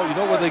football? You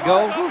know where they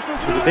go?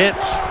 To the bench.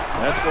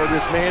 That's where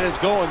this man is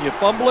going. You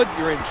fumble it,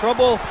 you're in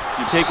trouble,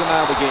 you take him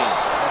out of the game.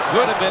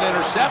 Could have been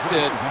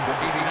intercepted.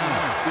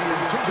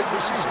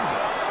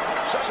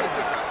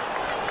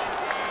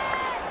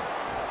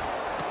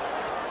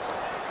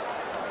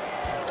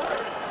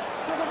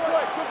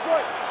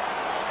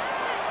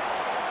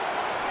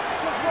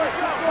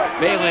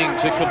 Failing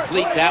to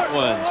complete that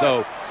one,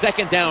 so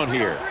 2nd down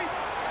here.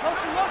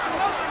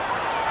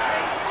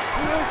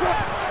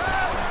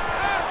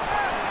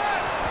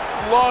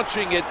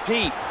 Launching it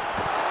deep.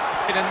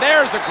 And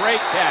there's a great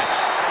catch.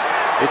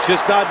 It's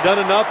just not done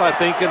enough, I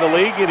think, in the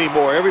league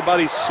anymore.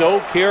 Everybody's so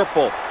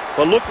careful.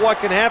 But look what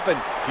can happen.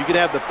 You can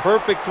have the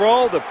perfect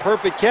throw, the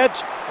perfect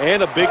catch,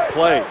 and a big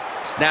play.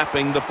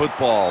 Snapping the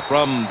football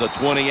from the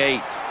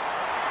 28.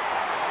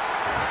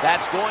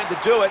 That's going to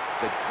do it.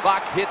 The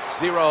clock hits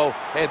 0,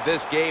 and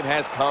this game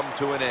has come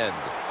to an end.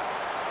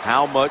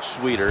 How much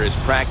sweeter is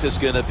practice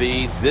going to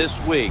be this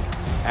week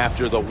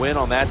after the win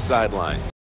on that sideline?